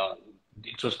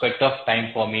 it was quite tough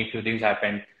time for me, few things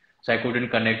happened. So I couldn't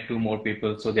connect to more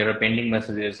people. So there are pending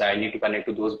messages. I need to connect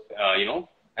to those,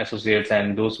 associates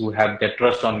and those who have their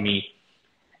trust on me.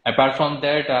 Apart from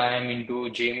that, I am into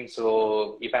gym.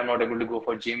 So if I'm not able to go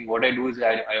for gym, what I do is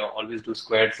I always do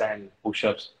squats and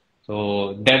push-ups.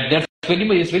 So that's very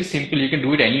much, it's very simple. You can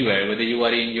do it anywhere, whether you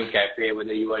are in your cafe,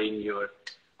 whether you are in your,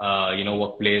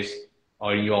 workplace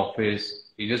or your office.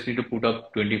 You just need to put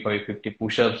up 25, 50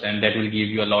 push-ups and that will give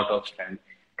you a lot of strength.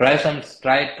 Try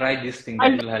this thing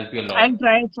that will help you a lot. I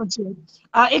try for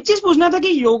sure. एक चीज पूछना था कि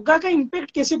योगा का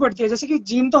impact कैसे पड़ती है, जैसे कि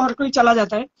जिम तो हर कोई चला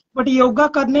जाता है बट योगा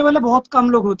करने वाले बहुत कम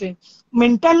लोग होते हैं,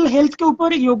 मेंटल हेल्थ के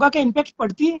ऊपर योगा का इम्पैक्ट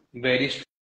पड़ती है? Very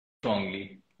strongly,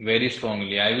 very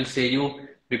strongly. I will say you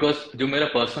because जो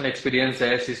मेरा personal experience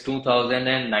है since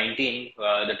 2019,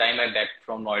 the time I back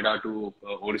from Noida to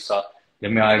Orissa, जब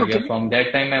मैं आ ओके। गया, from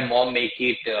that time my mom make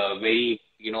it very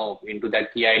into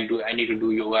that कि I need to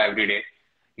do yoga every day.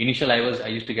 Initial I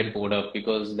used to get bored up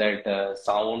because that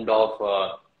sound of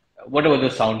whatever the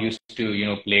sound used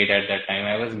to play at that time,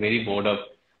 I was very bored up.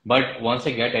 But once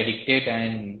I get addicted,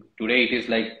 and today it is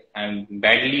like I'm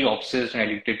badly obsessed and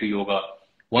addicted to yoga.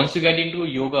 Once you get into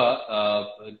yoga,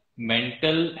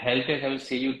 mental health, I will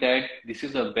say you that this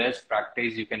is the best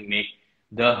practice you can make.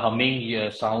 The humming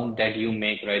sound that you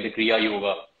make, right? The Kriya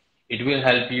Yoga, it will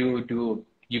help you to,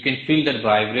 you can feel that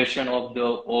vibration of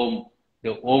the Om.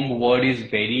 The Om word is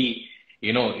very,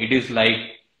 it is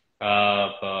like,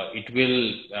 it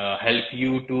will help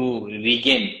you to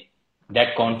regain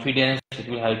that confidence. It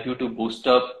will help you to boost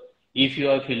up if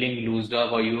you are feeling loosed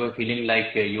up or you are feeling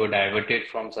like you are diverted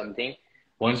from something.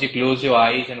 Once you close your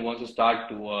eyes and once you start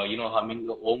to, humming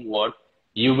the Om word,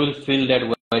 you will feel that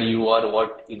where you are,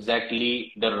 what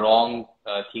exactly the wrong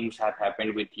things have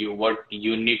happened with you, what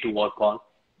you need to work on.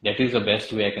 That is the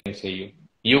best way I can say you.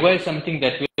 Yoga is something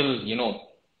that will,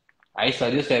 I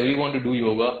suggest everyone to do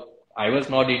yoga. I was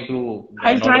not into,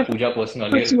 I not a try puja person for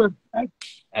earlier. Sure,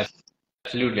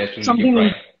 Absolutely, absolutely, keep something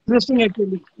trying. Interesting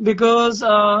actually, because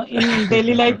in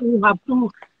daily life we have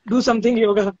to do something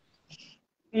yoga,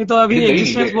 नहीं तो It अभी is very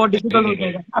existence needed, बहुत very difficult हो needed.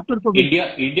 जाएगा after Covid.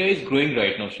 India is growing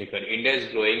right now, Shekhar. India is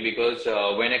growing because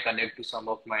when I connect to some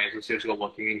of my associates who are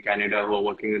working in Canada, who are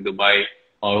working in Dubai,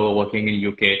 or who are working in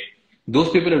UK, those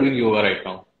people are doing yoga right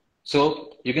now. So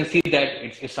you can see that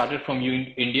it started from you in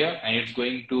India and it's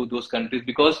going to those countries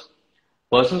because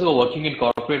persons who are working in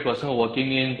corporate, persons who are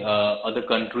working in other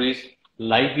countries,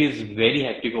 life is very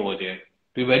hectic over there.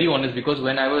 To be very honest, because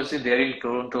when I was there in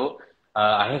Toronto,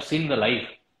 I have seen the life.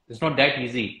 It's not that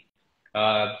easy.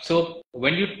 So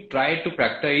when you try to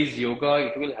practice yoga,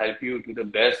 it will help you to the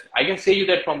best. I can say you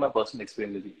that from my personal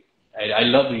experience. I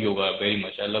love yoga very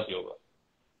much. I love yoga.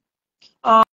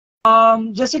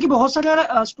 जैसे कि बहुत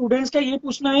सारे students का ये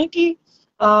पूछना है कि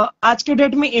आज के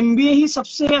डेट में एमबीए ही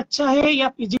सबसे अच्छा है या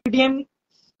पीजीडीएम,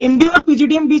 एमबीए और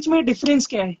पीजीडीएम बीच में डिफरेंस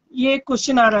क्या है, ये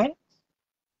क्वेश्चन आ रहा है।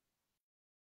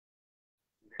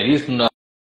 There is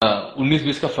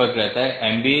 19-20 का फर्क रहता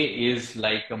है। MBA is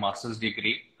like a master's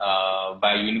degree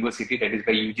by university, that is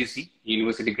by UGC,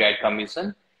 University Grad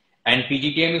Commission, and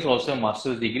PGTM is also a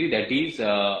master's degree that is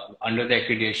under the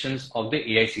accreditations of the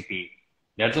AICTE.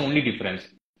 That's the only difference.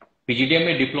 PGTM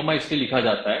में diploma इसलिए लिखा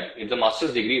जाता है, it's a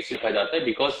master's degree इसलिए लिखा जाता है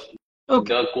because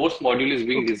okay the course module is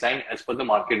being okay. designed as per the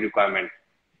market requirement.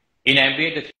 In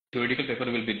MBA, the theoretical paper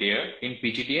will be there. In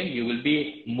PGTM, you will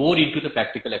be more into the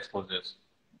practical exposures.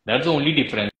 That's the only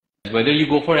difference. Whether you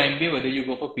go for MBA, whether you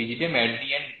go for PGTM, at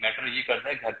the end, matter ये करता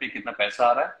है घर पे कितना पैसा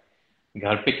आ रहा है,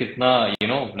 घर पे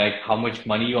कितना, like how much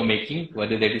money you are making,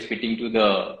 whether that is fitting to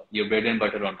the your bread and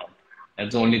butter or not.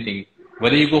 That's the only thing.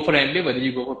 Whether you go for MBA, whether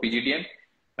you go for PGTM,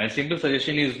 my simple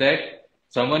suggestion is that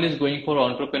someone is going for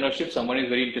entrepreneurship, someone is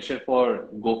very interested for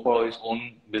go for his own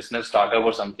business startup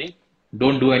or something.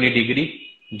 Don't do any degree.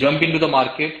 Jump into the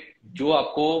market. जो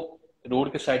आपको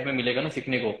road के side में मिलेगा ना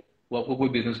सीखने को, वो आपको कोई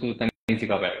बिजनेस को उतना नहीं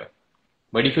सिखा पाएगा.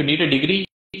 But if you need a degree,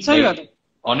 सही बात like है।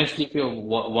 honestly, if you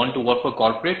want to work for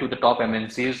corporate to the top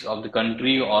MNCs of the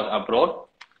country or abroad,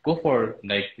 go for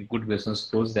like good business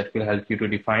course that will help you to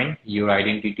define your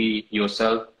identity,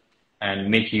 yourself, and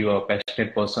make you a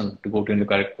passionate person to go to in the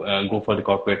go for the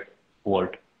corporate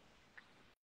world.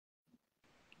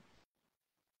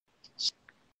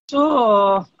 तो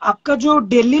आपका जो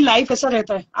daily life ऐसा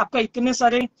रहता है, आपका इतने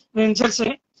सारे ventures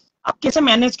है, आप कैसे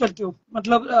मैनेज करते हो?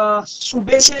 मतलब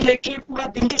सुबह से लेके पूरा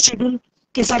दिन का शेड्यूल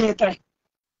कैसा रहता है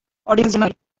ऑडियंस में?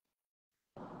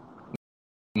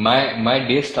 My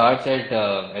day starts at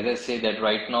as I say that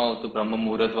right now तो ब्रह्म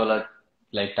मुहूर्त वाला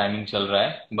like timing चल रहा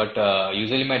है, but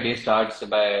usually my day starts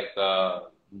by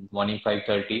morning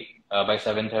 5:30. By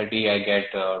 7:30 I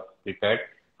get prepared.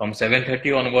 From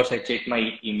 7:30 onwards I check my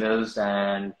emails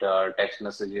and text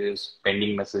messages,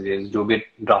 pending messages, जो भी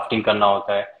drafting करना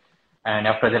होता है,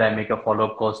 and after that I make a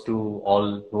follow-up calls to all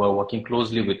who are working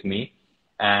closely with me.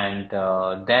 And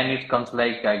then it comes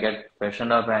like I get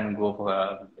freshened up and go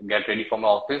get ready for my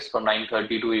office from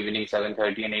 9:30 to evening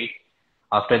 7:30 and 8.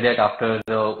 After that, after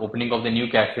the opening of the new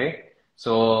cafe,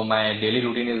 so my daily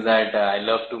routine is that I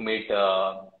love to meet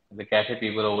the cafe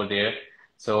people over there.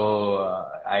 So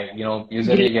I,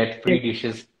 usually get free great.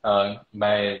 dishes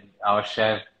by our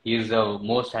chef. He is the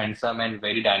most handsome and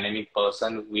very dynamic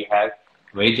person we have.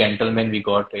 Very gentleman we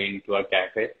got into our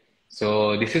cafe.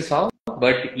 So this is how.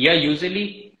 But yeah, usually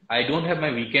I don't have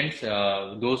my weekends.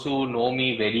 Those who know me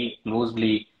very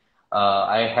closely,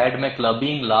 I had my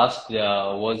clubbing last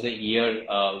was a year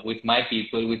with my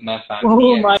people, with my family, oh I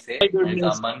will my say, as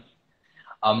goodness.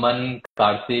 Aman,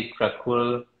 Karthik,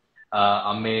 Prakul,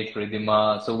 Amit,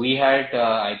 Ridhima. So we had,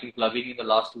 I think, clubbing in the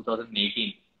last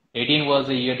 2018. 18 was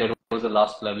the year that was the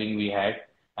last clubbing we had.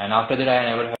 And after that, I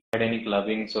never had any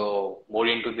clubbing. So more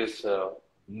into this,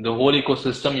 the whole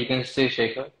ecosystem, you can say,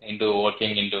 Shekhar, into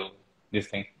working into this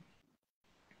thing.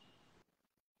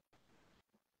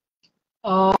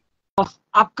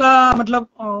 आपका मतलब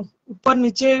ऊपर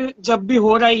नीचे जब भी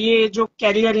हो रहा है, ये जो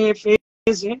कैरियर है,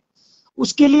 फेज है,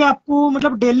 उसके लिए आपको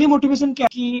मतलब डेली मोटिवेशन क्या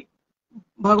कि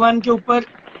भगवान के ऊपर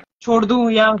छोड़ दूं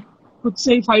या खुद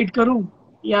से ही फाइट करूं,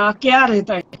 या क्या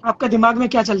रहता है आपका दिमाग में,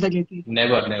 क्या चलता रहती है?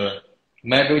 नेवर नेवर,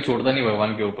 मैं कभी छोड़ता नहीं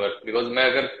भगवान के ऊपर, बिकॉज मैं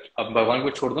अगर अब भगवान को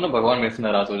छोड़ दूं ना, भगवान मेरे से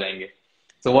नाराज हो जाएंगे.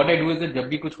 So what I do is जब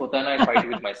भी कुछ होता है ना, आई फाइट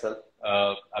विद माई सेल्फ.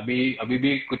 अभी अभी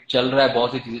भी कुछ चल रहा है,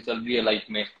 बहुत सी चीजें चल रही है लाइफ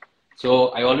में. सो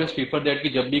आई ऑलवेज प्रीफर दैट कि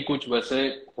जब भी कुछ वैसे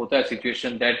होता है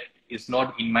situation that is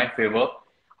not in my favour,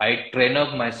 I train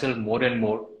up my self more and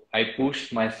more. I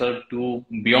push my self to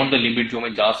beyond the limit, जो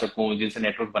मैं जा सकूं, जिनसे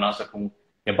नेटवर्क बना सकूं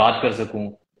या बात कर सकूं,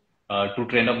 to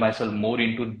train up my self more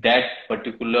in to that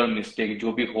particular mistake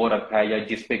जो भी हो रखा है या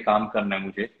जिस पे काम करना है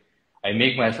मुझे. I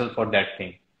make my self for that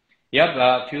thing. Yeah,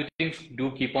 few things do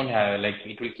keep on like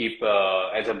it will keep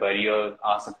as a barrier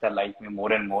आ सकता है लाइफ में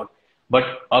more and more. But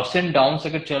ups and downs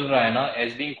अगर चल रहा है ना,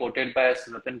 as being quoted by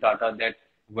Ratan Tata that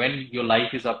when your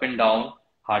life is up and down,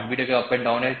 heartbeat अगर up and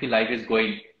down है कि life is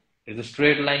going, it's a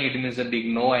straight line, it means a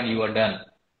big no and you are done,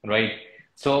 right?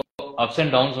 So ups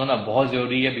and downs होना बहुत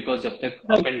जरूरी है, because जब तक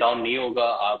up and down नहीं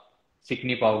होगा आप सीख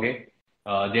नहीं पाओगे.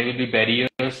 There will be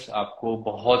barriers, आपको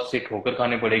बहुत से ठोकर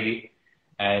खाने पड़ेगी.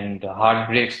 एंड हार्ट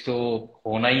ब्रेक्स तो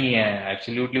होना ही है,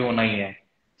 एब्सोल्युटली होना ही है.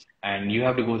 And you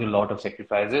have to go through lot of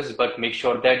sacrifices, but make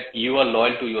sure that you are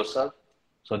loyal to yourself,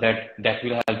 so that that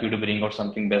will help you to bring out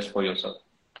something best for yourself.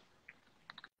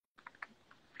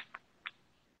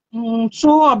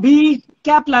 सो अभी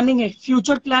क्या planning है,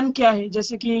 future plan क्या है?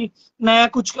 जैसे कि नया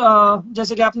कुछ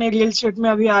जैसे कि आपने रियल स्टेट में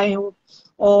अभी आए हो,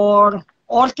 और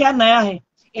क्या नया है?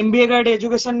 एमबीए गाइड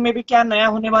एजुकेशन में भी क्या नया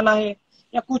होने वाला है,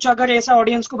 या कुछ अगर ऐसा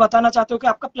ऑडियंस को बताना चाहते हो कि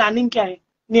आपका प्लानिंग क्या है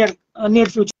नियर नियर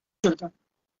फ्यूचर का?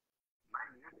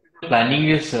 Planning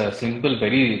is simple,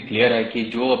 very clear है कि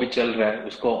जो अभी चल रहा है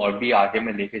उसको और भी आगे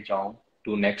मैं लेके जाऊं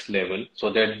to next level, so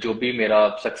that जो भी मेरा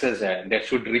सक्सेस है that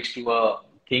should reach to a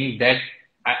thing that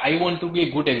I want to be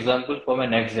a good example for my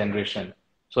next generation,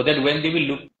 so that when they will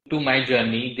look to my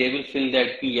journey, they will feel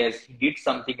that yes, he did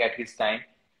something at his time,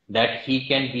 that he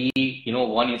can be,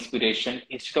 one inspiration.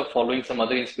 Instead of following some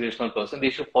other inspirational person,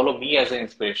 they should follow me as an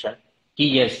inspiration.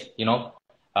 Yes,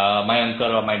 my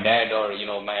uncle or my dad or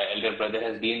my elder brother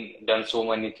has been done so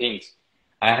many things.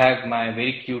 I have my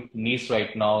very cute niece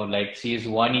right now, like she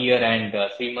is 1 year and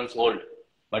 3 months old,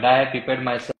 but I have prepared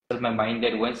myself, my mind,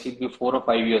 that when she will be 4 or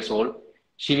 5 years old,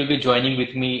 she will be joining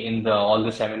with me in the all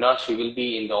the seminars. She will be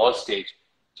in the all stage.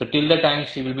 So till the time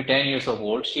she will be 10 years of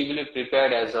old, she will be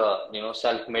prepared as a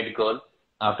self-made girl.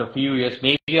 After a few years,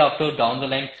 maybe after down the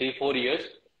line 3 4 years,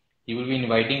 you will be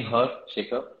inviting her,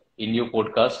 Shekhar, in your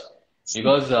podcast,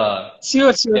 because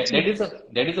sure sure that,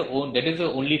 sure. that is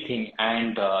the only thing.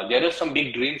 And there are some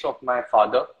big dreams of my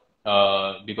father,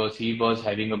 because he was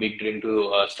having a big dream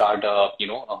to start a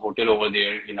a hotel over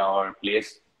there in our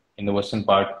place in the western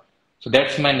part. So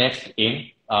that's my next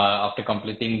aim after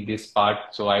completing this part.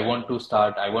 So I want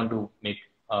to make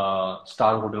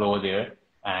star hotel over there,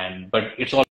 but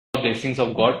it's all blessings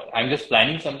of God. I'm just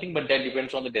planning something, but that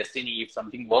depends on the destiny. If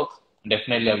something works,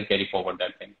 definitely I will carry forward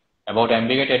that thing. About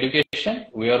MBA education,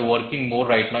 we are working more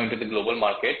right now into the global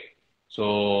market.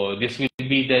 So this will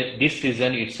be this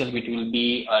season itself. It will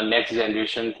be a next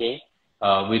generation thing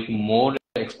with more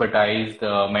expertise.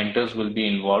 The mentors will be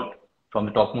involved from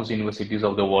the topmost universities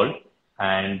of the world,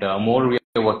 and more we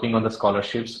are working on the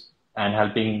scholarships and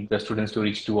helping the students to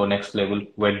reach to a next level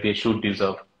where they should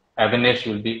deserve. Awareness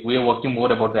will be. We are working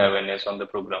more about the awareness on the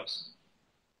programs.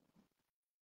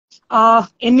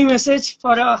 Any message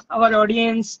for our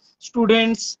audience,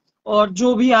 students, और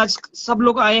जो भी आज सब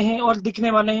लोग आए हैं और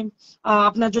दिखने वाले हैं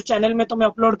अपना जो चैनल में तो मैं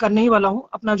अपलोड करने ही वाला हूँ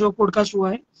अपना जो पॉडकास्ट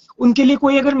हुआ है, उनके लिए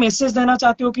कोई अगर मैसेज देना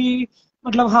चाहते हो कि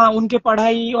मतलब हाँ उनके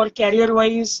पढ़ाई और कैरियर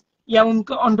वाइज या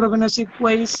उनका एंटरप्रेन्योरशिप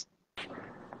वाइज।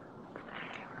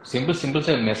 सिंपल सिंपल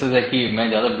से मैसेज है कि मैं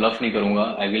ज्यादा ब्लफ नहीं करूंगा।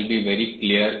 I will be very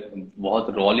clear, बहुत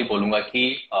रॉली बोलूंगा कि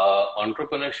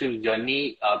एंटरप्रेन्योरशिप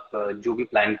जर्नी आप जो भी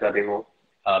प्लान कर रहे हो,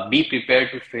 be prepare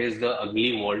to face the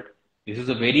ugly world. This is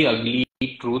a very ugly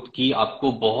truth कि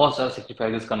आपको बहुत सारा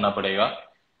सेक्रीफाइसेस करना पड़ेगा।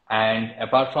 एंड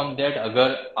अपार्ट फ्रॉम दैट,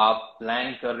 अगर आप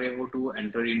प्लान कर रहे हो to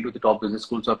enter into the top business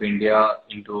schools of India,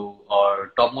 into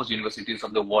और top most universities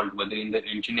of the world, weather in the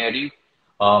engineering,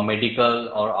 medical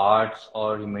or arts or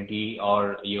or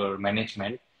your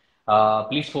management,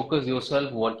 please focus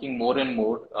yourself working more and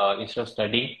more instead of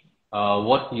studying.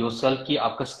 What yourself ki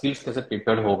aapka skills kaise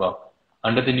prepared hoga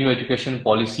under the new education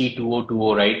policy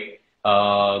 2020, right?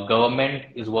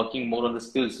 Government is working more on the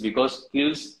skills because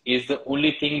skills is the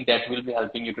only thing that will be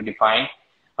helping you to define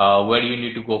where you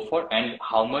need to go for and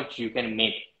how much you can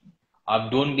make. आप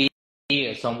don't be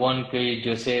someone के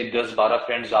जैसे 10-12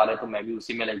 friends जा रहे हैं तो मैं भी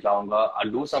उसी में लग जाऊंगा। I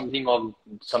do something of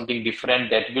something different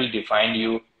that will define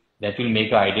you, that will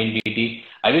make a identity.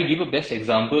 I will give a best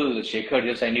example, Shekhar,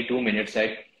 just I need 2 minutes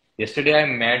right? Yesterday I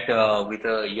met with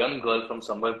a young girl from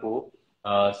Sambalpur.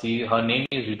 Her name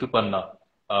is Ritu Panna.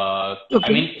 I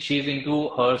okay. mean, she's into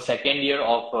her second year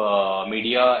of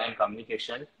media and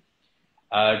communication.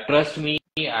 Trust me,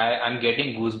 I'm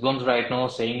getting goosebumps right now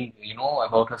saying,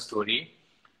 about her story.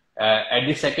 At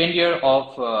the second year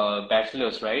of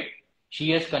bachelor's, right? She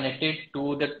has connected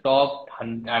to the top,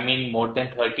 I mean, more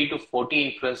than 30 to 40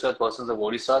 influencer persons of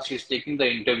Odisha. She's taking the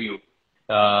interview.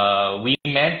 We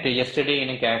met yesterday in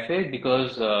a cafe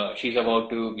because she's about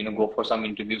to, go for some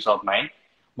interviews of mine.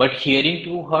 But hearing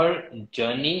to her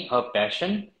journey, her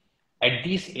passion, at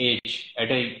this age,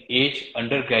 at a age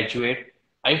undergraduate,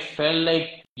 I felt like,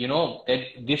 that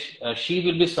this she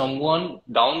will be someone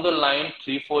down the line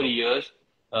 3-4 years,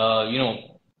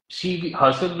 she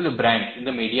herself will be a brand in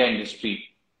the media industry.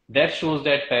 That shows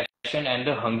that passion and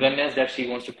the hungerness that she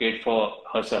wants to create for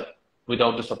herself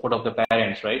without the support of the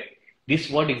parents, right? This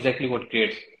what exactly what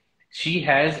creates. She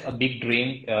has a big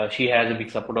dream. She has a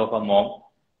big support of her mom,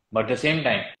 but at the same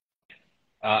time,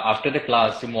 after the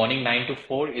class, the morning 9 to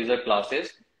 4 is her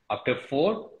classes. After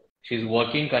 4, she's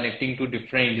working, connecting to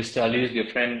different industrialists,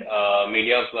 different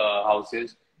media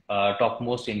houses,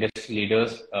 topmost industry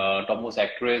leaders, topmost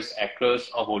actors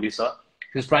of Odisha.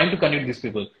 She's trying to connect these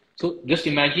people. So just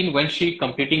imagine when she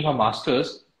completing her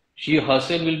masters, she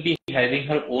herself will be having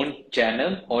her own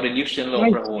channel or a news channel of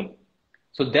her right own.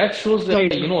 So that shows that,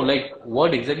 right right. like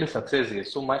what exactly success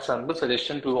is. So my simple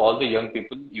suggestion to all the young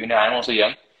people, I'm also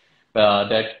young,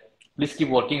 that please keep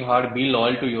working hard, be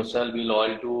loyal to yourself, be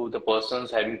loyal to the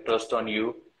persons having trust on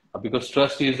you, because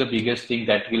trust is the biggest thing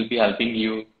that will be helping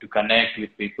you to connect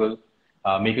with people,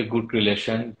 make a good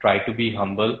relation, try to be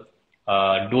humble,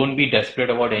 don't be desperate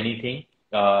about anything,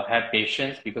 have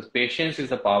patience, because patience is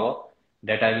the power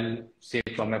that I will say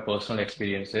from my personal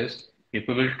experiences.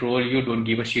 People will troll you, don't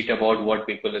give a shit about what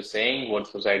people are saying, what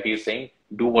society is saying.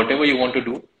 Do whatever you want to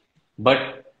do,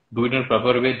 but do it in a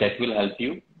proper way that will help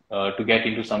you to get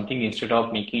into something instead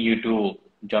of making you to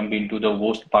jump into the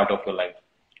worst part of your life.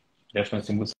 That's my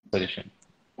simple suggestion.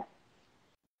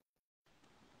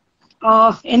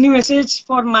 Any message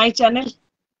for my channel?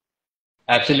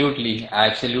 Absolutely,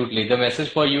 absolutely. The message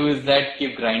for you is that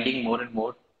keep grinding more and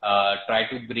more. Try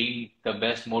to bring the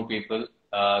best more people.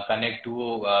 Connect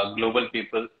to global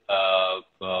people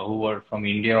who are from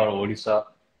India or Odisha,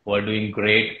 who are doing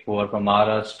great, who are from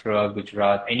Maharashtra,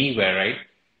 Gujarat, anywhere,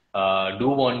 right? Do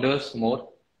wonders more.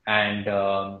 And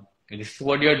this is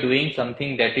what you're doing,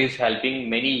 something that is helping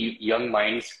many young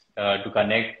minds to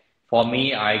connect. For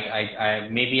me, I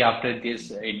maybe after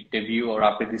this interview or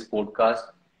after this podcast,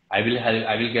 I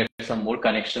will get some more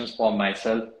connections for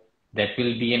myself. That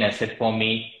will be an asset for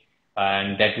me.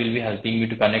 and that will be helping me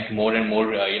to connect more and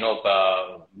more,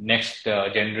 next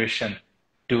generation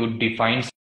to define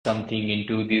something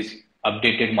into this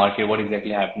updated market, what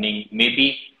exactly happening.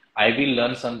 Maybe I will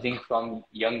learn something from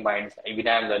young minds. Even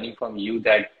I am learning from you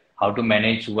that how to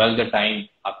manage well the time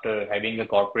after having a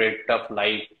corporate tough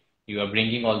life. You are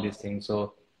bringing all these things.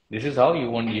 So this is how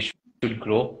you should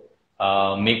grow,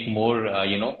 make more,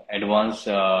 advanced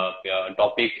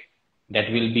topic that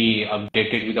will be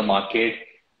updated with the market,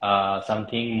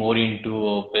 something more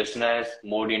into business,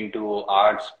 more into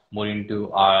arts, more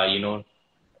into,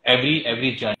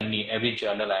 every journey, every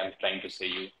journal I am trying to say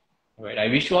you. Right. I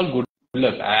wish you all good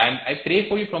luck. And I pray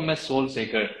for you from my soul,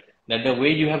 Sekhar, that the way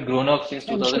you have grown up since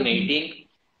Thank you. 2018,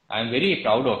 I'm very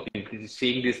proud of you.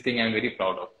 Seeing this thing, I'm very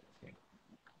proud of you.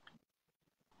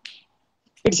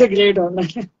 It's a great honor.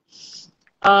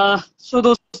 So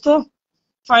दोस्तों,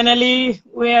 finally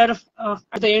we are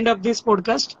at the end of this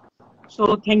podcast.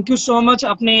 So thank you so much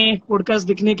अपने podcast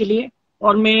देखने के लिए.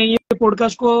 और मैं ये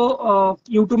podcast को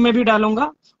YouTube में भी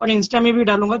डालूंगा और इंस्टा में भी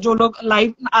डालूंगा. जो लोग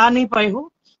लाइव आ नहीं पाए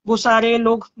हो वो सारे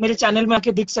लोग मेरे चैनल में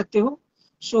आके देख सकते हो.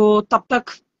 सो तब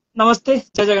तक नमस्ते,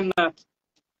 जय जगन्नाथ.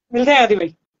 मिलते हैं आदि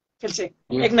भाई फिर से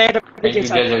एक नए टॉपिक Thank के you,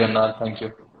 साथ. Jai Jagannath. Thank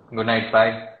you. Good night.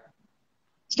 Bye.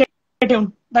 Stay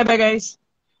tuned. Bye bye guys.